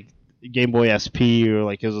 Game Boy SP,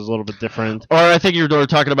 or it was a little bit different. Or I think you were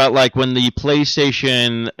talking about when the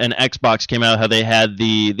PlayStation and Xbox came out, how they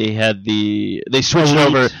switched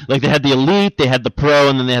over. They had the Elite, they had the Pro,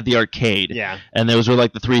 and then they had the Arcade. Yeah. And those were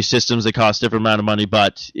the 3 systems that cost a different amount of money,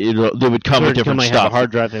 but they would come with different stuff. Have a hard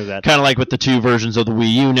drive, things like that. Kind of like with the 2 versions of the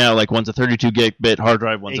Wii U now, one's a 32 gigabit hard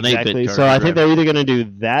drive, one's an 8-bit So I think they're either going to do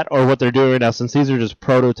that, or what they're doing right now, since these are just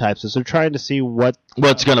prototypes, is they're trying to see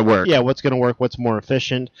what's going to work. Yeah, what's going to work, what's more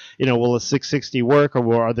efficient. Will a 660 work,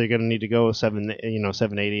 or are they going to need to go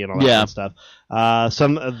 780 and all that kind of stuff?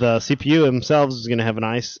 Some of the CPU themselves is going to have an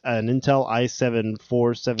Intel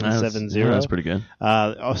i7-4770. That's pretty good.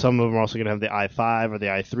 Some of them are also going to have the i5 or the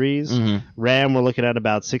i3s. Mm-hmm. RAM, we're looking at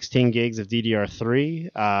about 16 gigs of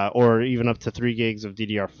DDR3, or even up to 3 gigs of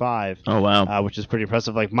DDR5. Oh, wow. Which is pretty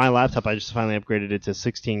impressive. My laptop, I just finally upgraded it to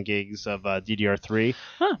 16 gigs of DDR3.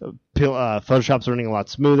 Huh. Photoshop's running a lot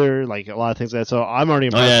smoother, a lot of things like that. So I'm already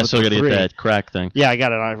impressed. Oh, yeah, so got to get that crack thing. Yeah, I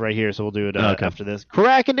got it right here, so we'll do it after this.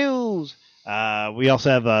 Crack-a-doos! We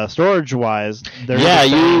also have storage-wise.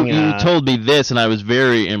 You told me this, and I was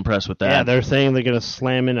very impressed with that. Yeah, they're saying they're going to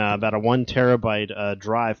slam in about a 1 terabyte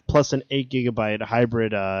drive plus an 8 gigabyte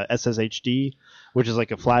hybrid SSHD, which is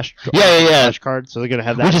like a flash card. So they're going to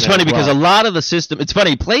have that. Which is funny because a lot of the system, it's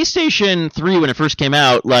funny, PlayStation 3, when it first came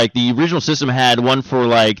out, the original system had one for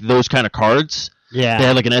those kind of cards. Yeah. They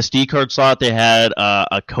had an SD card slot. They had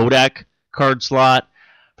a Kodak card slot.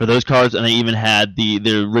 for those cards, and they even had the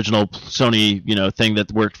original Sony, thing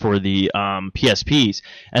that worked for the PSPs.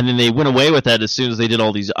 And then they went away with that as soon as they did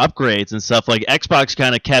all these upgrades and stuff. Like Xbox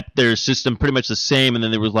kind of kept their system pretty much the same, and then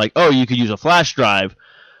there was like, oh, you could use a flash drive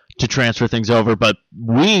to transfer things over, but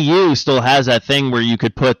Wii U still has that thing where you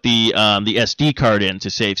could put the SD card in to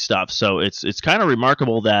save stuff. So it's kind of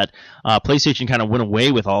remarkable that PlayStation kind of went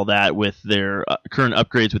away with all that with their current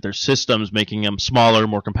upgrades with their systems, making them smaller,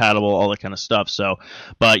 more compatible, all that kind of stuff. So,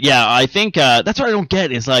 but yeah, I think that's what I don't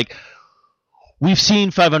get is like, we've seen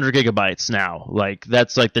 500 gigabytes now. Like,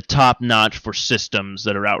 that's like the top notch for systems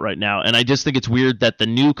that are out right now. And I just think it's weird that the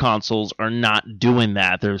new consoles are not doing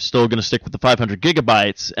that. They're still going to stick with the 500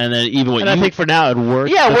 gigabytes. And then even what I think for now it works.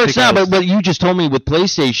 Yeah, it works now. But what you just told me with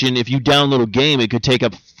PlayStation, if you download a game, it could take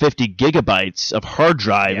up 50 gigabytes of hard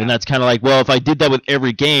drive. Yeah. And that's kind of like, well, if I did that with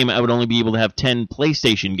every game, I would only be able to have 10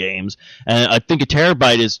 PlayStation games. And I think a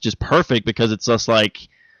terabyte is just perfect because it's just like,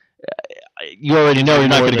 you already know you're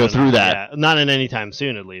not going to go through that. Yeah, not in any time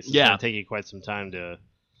soon, at least. It's going to take you quite some time to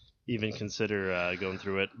even consider going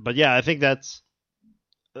through it. But yeah, I think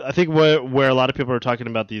where a lot of people are talking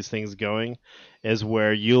about these things going is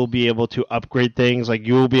where you'll be able to upgrade things. Like,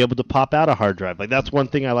 you'll be able to pop out a hard drive. Like, that's one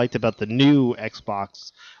thing I liked about the new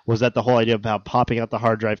Xbox, was that the whole idea about popping out the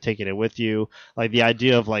hard drive, taking it with you. Like, the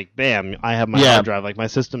idea of, like, bam, I have my hard drive. Like, my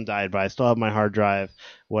system died, but I still have my hard drive,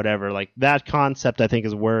 whatever. Like, that concept, I think,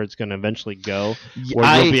 is where it's going to eventually go.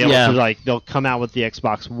 Where you'll be able to, like, they'll come out with the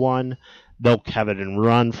Xbox One. They'll have it in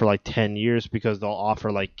run for, like, 10 years because they'll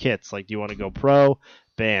offer, like, kits. Like, do you want to go pro?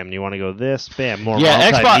 Bam. Do you want to go this? Bam. More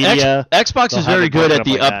multimedia. Xbox is very good at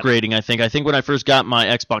the upgrading, I think. I think when I first got my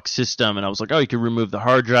Xbox system, and I was like, oh, you can remove the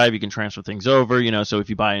hard drive, you can transfer things over, so if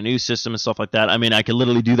you buy a new system and stuff like that. I mean, I can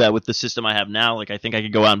literally do that with the system I have now. Like, I think I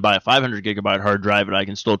could go out and buy a 500 gigabyte hard drive, and I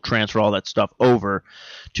can still transfer all that stuff over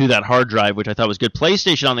to that hard drive, which I thought was good.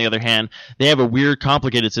 PlayStation, on the other hand, they have a weird,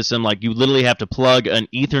 complicated system. Like, you literally have to plug an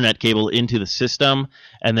Ethernet cable into the system,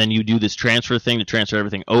 and then you do this transfer thing to transfer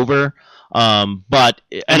everything over. I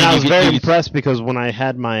was very impressed because when I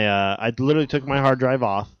had my, I literally took my hard drive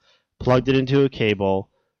off, plugged it into a cable,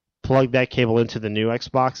 plugged that cable into the new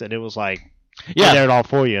Xbox, and it was like, yeah, did it all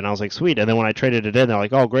for you. And I was like, sweet. And then when I traded it in, they're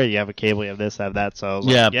like, oh, great, you have a cable, you have this, have that. So I was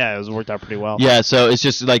like, it was worked out pretty well. Yeah, so it's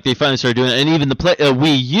just like they finally started doing it. And even the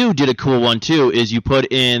Wii U did a cool one too. Is you put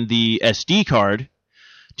in the SD card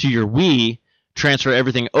to your Wii, transfer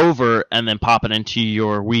everything over, and then pop it into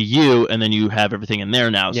your Wii U, and then you have everything in there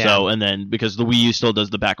now. Yeah. So, and then because the Wii U still does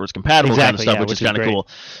the backwards compatible kind of stuff, which is kind of cool.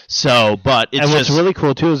 So, but it's what's really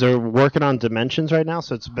cool too is they're working on dimensions right now.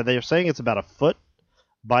 So but they're saying it's about a foot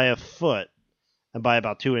by a foot and by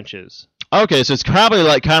about 2 inches. Okay, so it's probably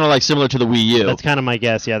kind of like similar to the Wii U. That's kind of my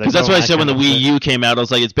guess, yeah. Because that's what I said when the Wii U came out. I was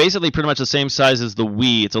like, it's basically pretty much the same size as the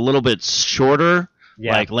Wii. It's a little bit shorter.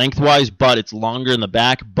 Yeah. Like lengthwise, but it's longer in the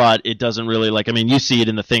back, but it doesn't really you see it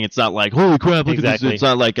in the thing. It's not like, holy crap, look at this. It's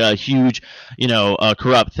not like a huge,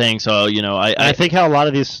 corrupt thing. So, I think how a lot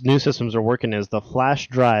of these new systems are working is the flash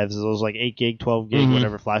drives, those like 8 gig, 12 gig,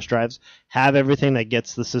 whatever flash drives, have everything that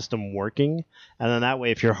gets the system working. And then that way,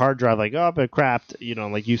 if your hard drive, like, oh, but crapped,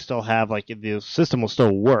 you still have, like, the system will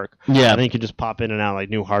still work. Yeah. And then you can just pop in and out, like,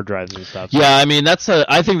 new hard drives and stuff. Yeah, I mean, I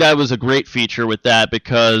think that was a great feature with that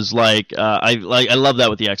because, I love that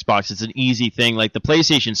with the Xbox. It's an easy thing. Like, the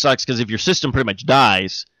PlayStation sucks because if your system pretty much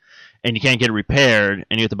dies and you can't get it repaired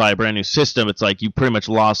and you have to buy a brand new system, it's like you pretty much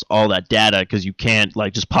lost all that data because you can't,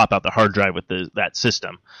 just pop out the hard drive with that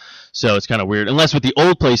system. So it's kind of weird. Unless with the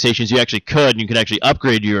old PlayStations, you actually could, and you could actually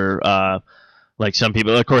upgrade your... like some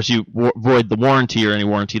people, of course, you void the warranty or any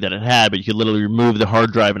warranty that it had, but you could literally remove the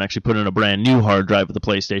hard drive and actually put in a brand new hard drive with the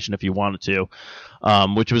PlayStation if you wanted to,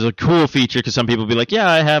 which was a cool feature because some people would be like, yeah,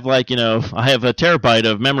 I have I have a terabyte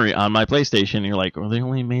of memory on my PlayStation. And you're like, well, they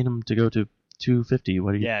only made them to go to 250.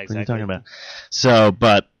 What are you talking about? So,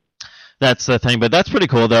 but... That's the thing, but that's pretty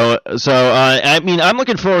cool, though. So, I'm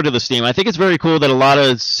looking forward to the Steam. I think it's very cool that a lot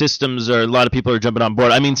of systems or a lot of people are jumping on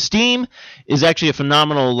board. I mean, Steam is actually a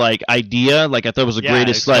phenomenal, idea. I thought it was the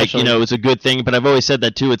greatest, it's a good thing, but I've always said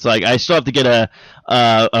that, too. It's I still have to get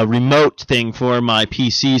a remote thing for my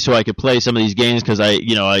PC so I could play some of these games because I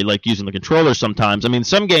like using the controller sometimes. I mean,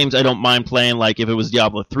 some games I don't mind playing, if it was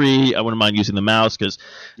Diablo 3, I wouldn't mind using the mouse and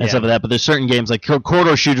stuff like that, but there's certain games,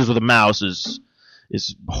 corridor shooters with a mouse is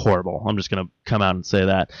is horrible. I'm just going to come out and say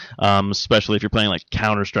that, especially if you're playing like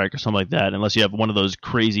Counter-Strike or something like that, unless you have one of those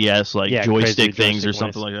crazy-ass joystick things or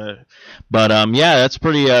something like that. But that's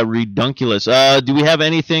pretty redunculous. Do we have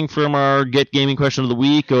anything from our Get Gaming question of the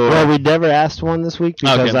week? Or? Well, we never asked one this week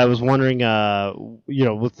because I was wondering,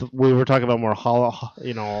 we were talking about more Well,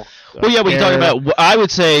 yeah, we can talk about. I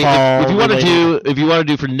would say if you want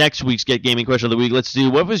to do for next week's Get Gaming question of the week, let's do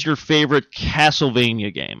what was your favorite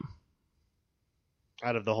Castlevania game?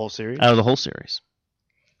 Out of the whole series? Out of the whole series.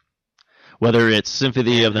 Whether it's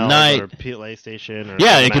Symphony of the Night, or PlayStation, or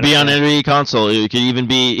it could be on any console. It could even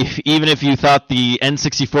be even if you thought the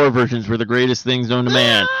N64 versions were the greatest things known to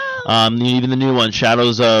man. Even the new one,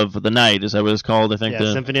 Shadows of the Night, is that what it's called? I think.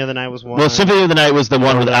 Yeah, Symphony of the Night was one. Well, Symphony of the Night was the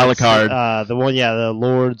one with Alucard. The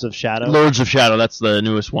Lords of Shadow. Lords of Shadow, that's the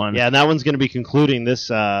newest one. Yeah, and that one's going to be concluding this.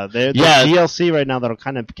 There's DLC right now that'll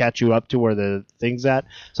kind of catch you up to where the thing's at.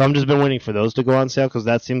 So I'm just been waiting for those to go on sale because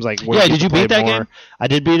that seems like. Did you beat that game? I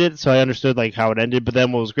did beat it, so I understood how it ended. But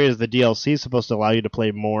then what was great is the DLC is supposed to allow you to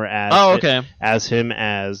play more as as him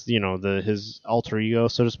as his alter ego,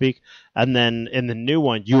 so to speak. And then in the new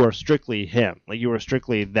one, you are strictly him. You are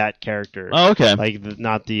strictly that character. Oh, okay.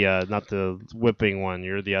 Not the whipping one.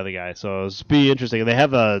 You're the other guy. So it's be interesting. They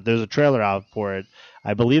have there's a trailer out for it.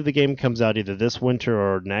 I believe the game comes out either this winter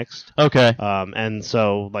or next. Okay. And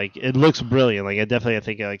so it looks brilliant. I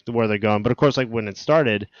think where they're going. But of course, when it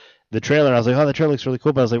started, the trailer, I was like, oh, the trailer looks really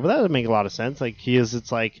cool. But I was like, well, that doesn't make a lot of sense.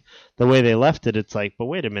 It's like the way they left it. It's like, but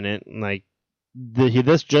wait a minute,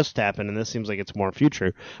 this just happened, and this seems like it's more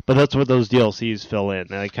future. But that's what those DLCs fill in.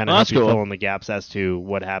 They kind of help you fill in the gaps as to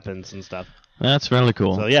what happens and stuff. That's really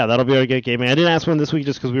cool. So yeah, that'll be our Get Gaming. I didn't ask one this week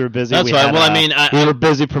just because we were busy. That's right. We were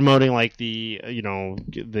busy promoting the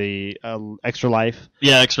Extra Life.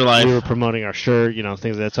 Yeah, Extra Life. We were promoting our shirt, things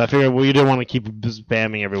like that. So I figured we didn't want to keep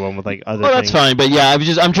spamming everyone with other things. Well, that's fine. But yeah,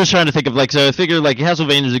 I'm just trying to think of so I figured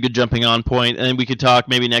Castlevania is a good jumping on point, and then we could talk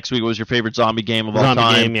maybe next week. What was your favorite zombie game of all time?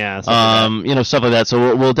 Zombie game, yeah. Stuff like that.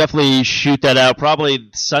 So we'll definitely shoot that out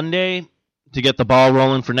probably Sunday to get the ball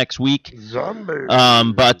rolling for next week. Zombie.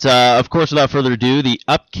 But of course, without further ado, the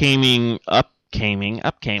upcoming. Back to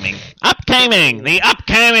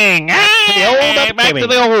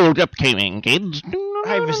the old upcoming, kids.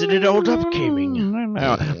 I visited old upcoming.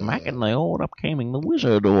 Back in the old upcoming, the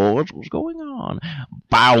Wizard Awards was going on.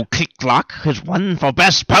 Bow Kicklock has won for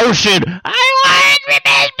best potion. I won for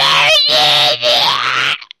best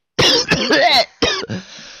potion.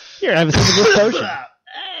 Here, have a sip of this potion.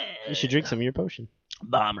 You should drink some of your potion.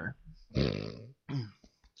 Bomber.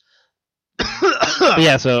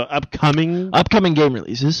 Yeah, so upcoming game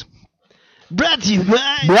releases. Brought to you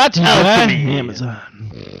by Amazon.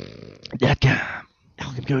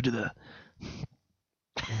 Go to the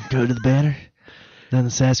banner on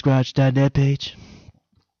the Sasquatch.net page.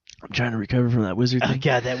 I'm trying to recover from that wizard thing. Oh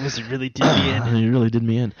god, that wizard really did me in. He really did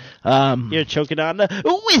me in. You're choking on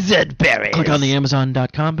the wizard berries. Click on the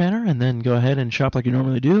Amazon.com banner and then go ahead and shop like you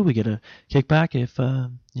normally do. We get a kickback if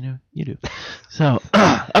you do. So,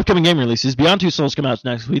 upcoming game releases. Beyond Two Souls come out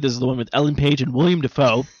next week. This is the one with Ellen Page and William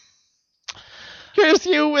Dafoe. Curse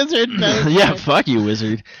you, wizard. Yeah, fuck you,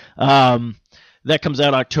 wizard. That comes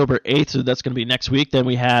out October 8th, so that's going to be next week. Then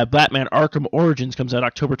we have Batman Arkham Origins comes out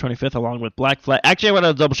October 25th along with Black Flag. Actually, I want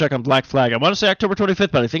to double check on Black Flag. I want to say October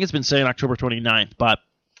 25th, but I think it's been saying October 29th. But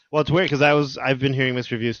well, it's weird because I've been hearing mixed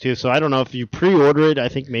reviews too, so I don't know if you pre-order it. I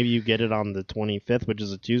think maybe you get it on the 25th, which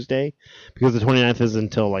is a Tuesday, because the 29th is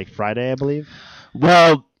until Friday, I believe.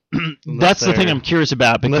 Well, that's the thing I'm curious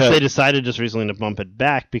about. Unless they decided just recently to bump it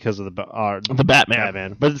back because of the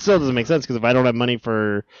Batman. But it still doesn't make sense because if I don't have money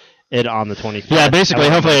for it on the 25th. Yeah, basically,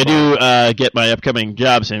 hopefully I do get my upcoming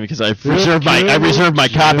jobs in because I've reserved my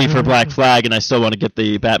copy for Black Flag, and I still want to get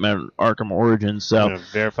the Batman Arkham Origins. So,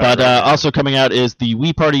 but also coming out is the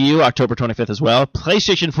Wii Party U, October 25th as well.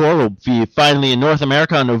 PlayStation 4 will be finally in North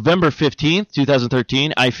America on November 15th,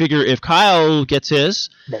 2013. I figure if Kyle gets his,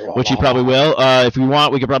 which he probably will, if we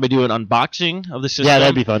want, we could probably do an unboxing of the system. Yeah,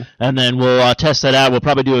 that'd be fun. And then we'll test that out. We'll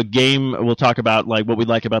probably do a game. We'll talk about what we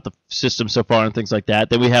like about the system so far and things like that.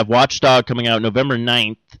 Then we have Watchdog coming out November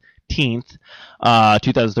 19th,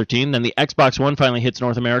 2013. Then the Xbox One finally hits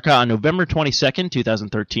North America on November 22nd,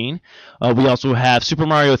 2013. We also have Super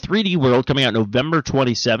Mario 3D World coming out November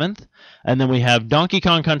 27th. And then we have Donkey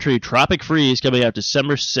Kong Country Tropic Freeze coming out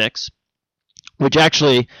December 6th, which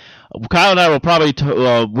actually Kyle and I will probably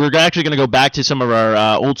we're actually going to go back to some of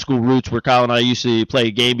our old school roots where Kyle and I used to play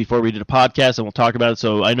a game before we did a podcast, and we'll talk about it.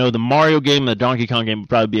 So I know the Mario game and the Donkey Kong game would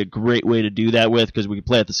probably be a great way to do that with, because we can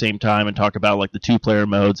play at the same time and talk about the 2-player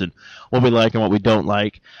modes and what we like and what we don't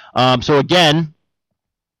like. So again,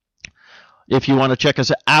 If you want to check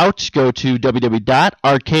us out, go to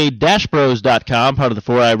www.arcade-bros.com, part of the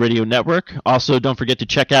 4i Radio Network. Also, don't forget to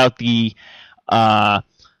check out the our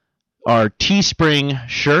Teespring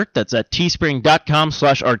shirt. That's at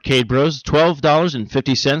teespring.com/arcadebros.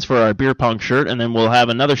 $12.50 for our beer pong shirt, and then we'll have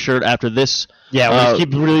another shirt after this. Yeah, we'll just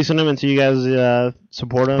keep releasing them until you guys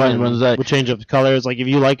support them. We'll change up the colors. Like, if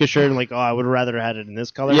you like a shirt and like, oh, I would rather have had it in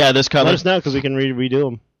this color. Yeah, this color. Let us know because we can redo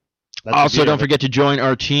them. That's also, don't forget to join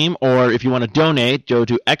our team, or if you want to donate, go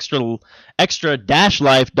to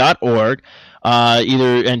extra-life.org.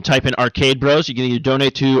 And type in Arcade Bros. You can either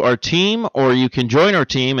donate to our team, or you can join our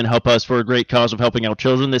team and help us for a great cause of helping out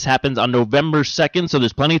children. This happens on November 2nd, so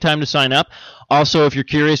there's plenty of time to sign up. Also, if you're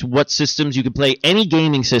curious what systems you can play, any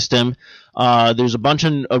gaming system, there's a bunch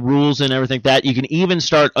of rules and everything that you can even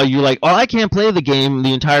start. You're like, oh, I can't play the game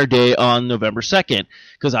the entire day on November 2nd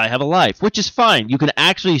because I have a life, which is fine. You can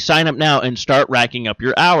actually sign up now and start racking up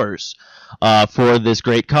your hours for this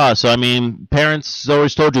great cause. So, I mean, parents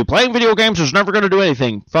always told you, playing video games is never going to do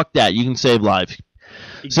anything. Fuck that. You can save lives.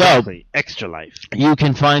 Exactly. So, Extra Life. You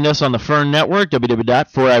can find us on the Fern Network,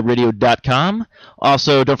 www.4iradio.com.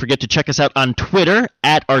 Also, don't forget to check us out on Twitter,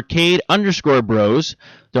 at arcade_bros.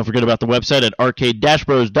 Don't forget about the website at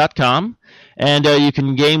arcade-bros.com. And you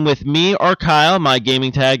can game with me or Kyle. My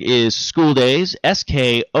gaming tag is Schooldaze,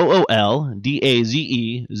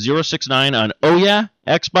 SKOOLDAZE 069 on Ouya,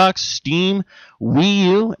 Xbox, Steam, Wii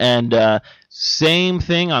U, and same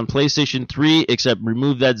thing on PlayStation 3, except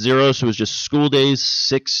remove that 0, so it's just Schooldaze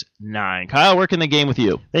 69. Kyle, where can they game with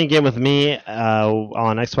you? They can game with me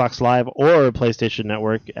on Xbox Live or PlayStation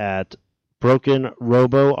Network at Broken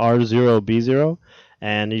Robo R0B0.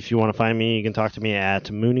 And if you want to find me, you can talk to me at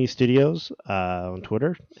Mooney Studios on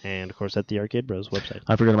Twitter, and of course at the Arcade Bros website.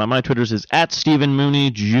 I forgot about my Twitters is at Stephen Mooney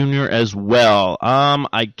Jr. as well.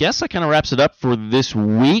 I guess that kind of wraps it up for this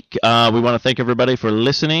week. We want to thank everybody for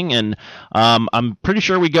listening, and I'm pretty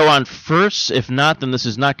sure we go on first. If not, then this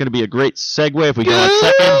is not going to be a great segue if we go on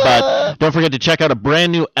second. But don't forget to check out a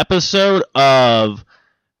brand new episode of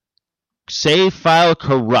Save File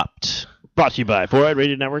Corrupt. Brought to you by 4i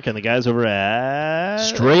Radio Network and the guys over at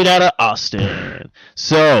Straight Outta Austin.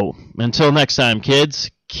 So, until next time, kids,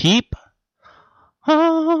 keep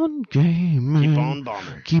on gaming. Keep on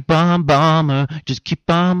bomber. Keep on bomber. Just keep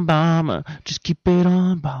on bomber. Just keep it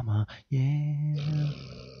on bomber. Yeah.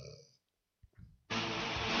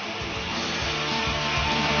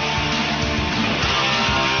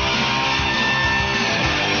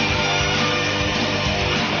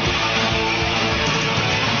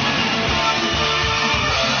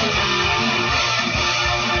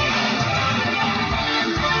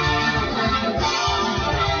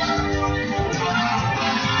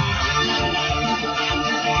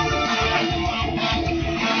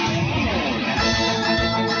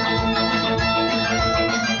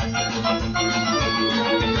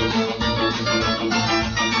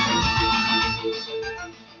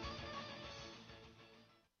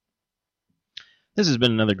 This has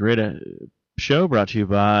been another great show brought to you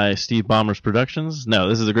by Steve Balmer's Productions. No,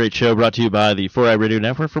 this is a great show brought to you by the 4i Radio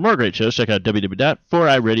Network. For more great shows, check out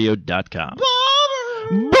www.4iradio.com.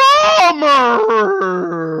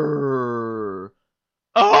 Balmer!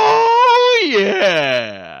 Oh,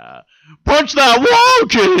 yeah! Punch that wall,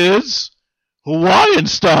 kids! Hawaiian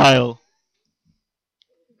style!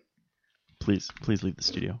 Please leave the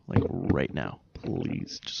studio, like right now.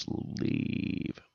 Please just leave.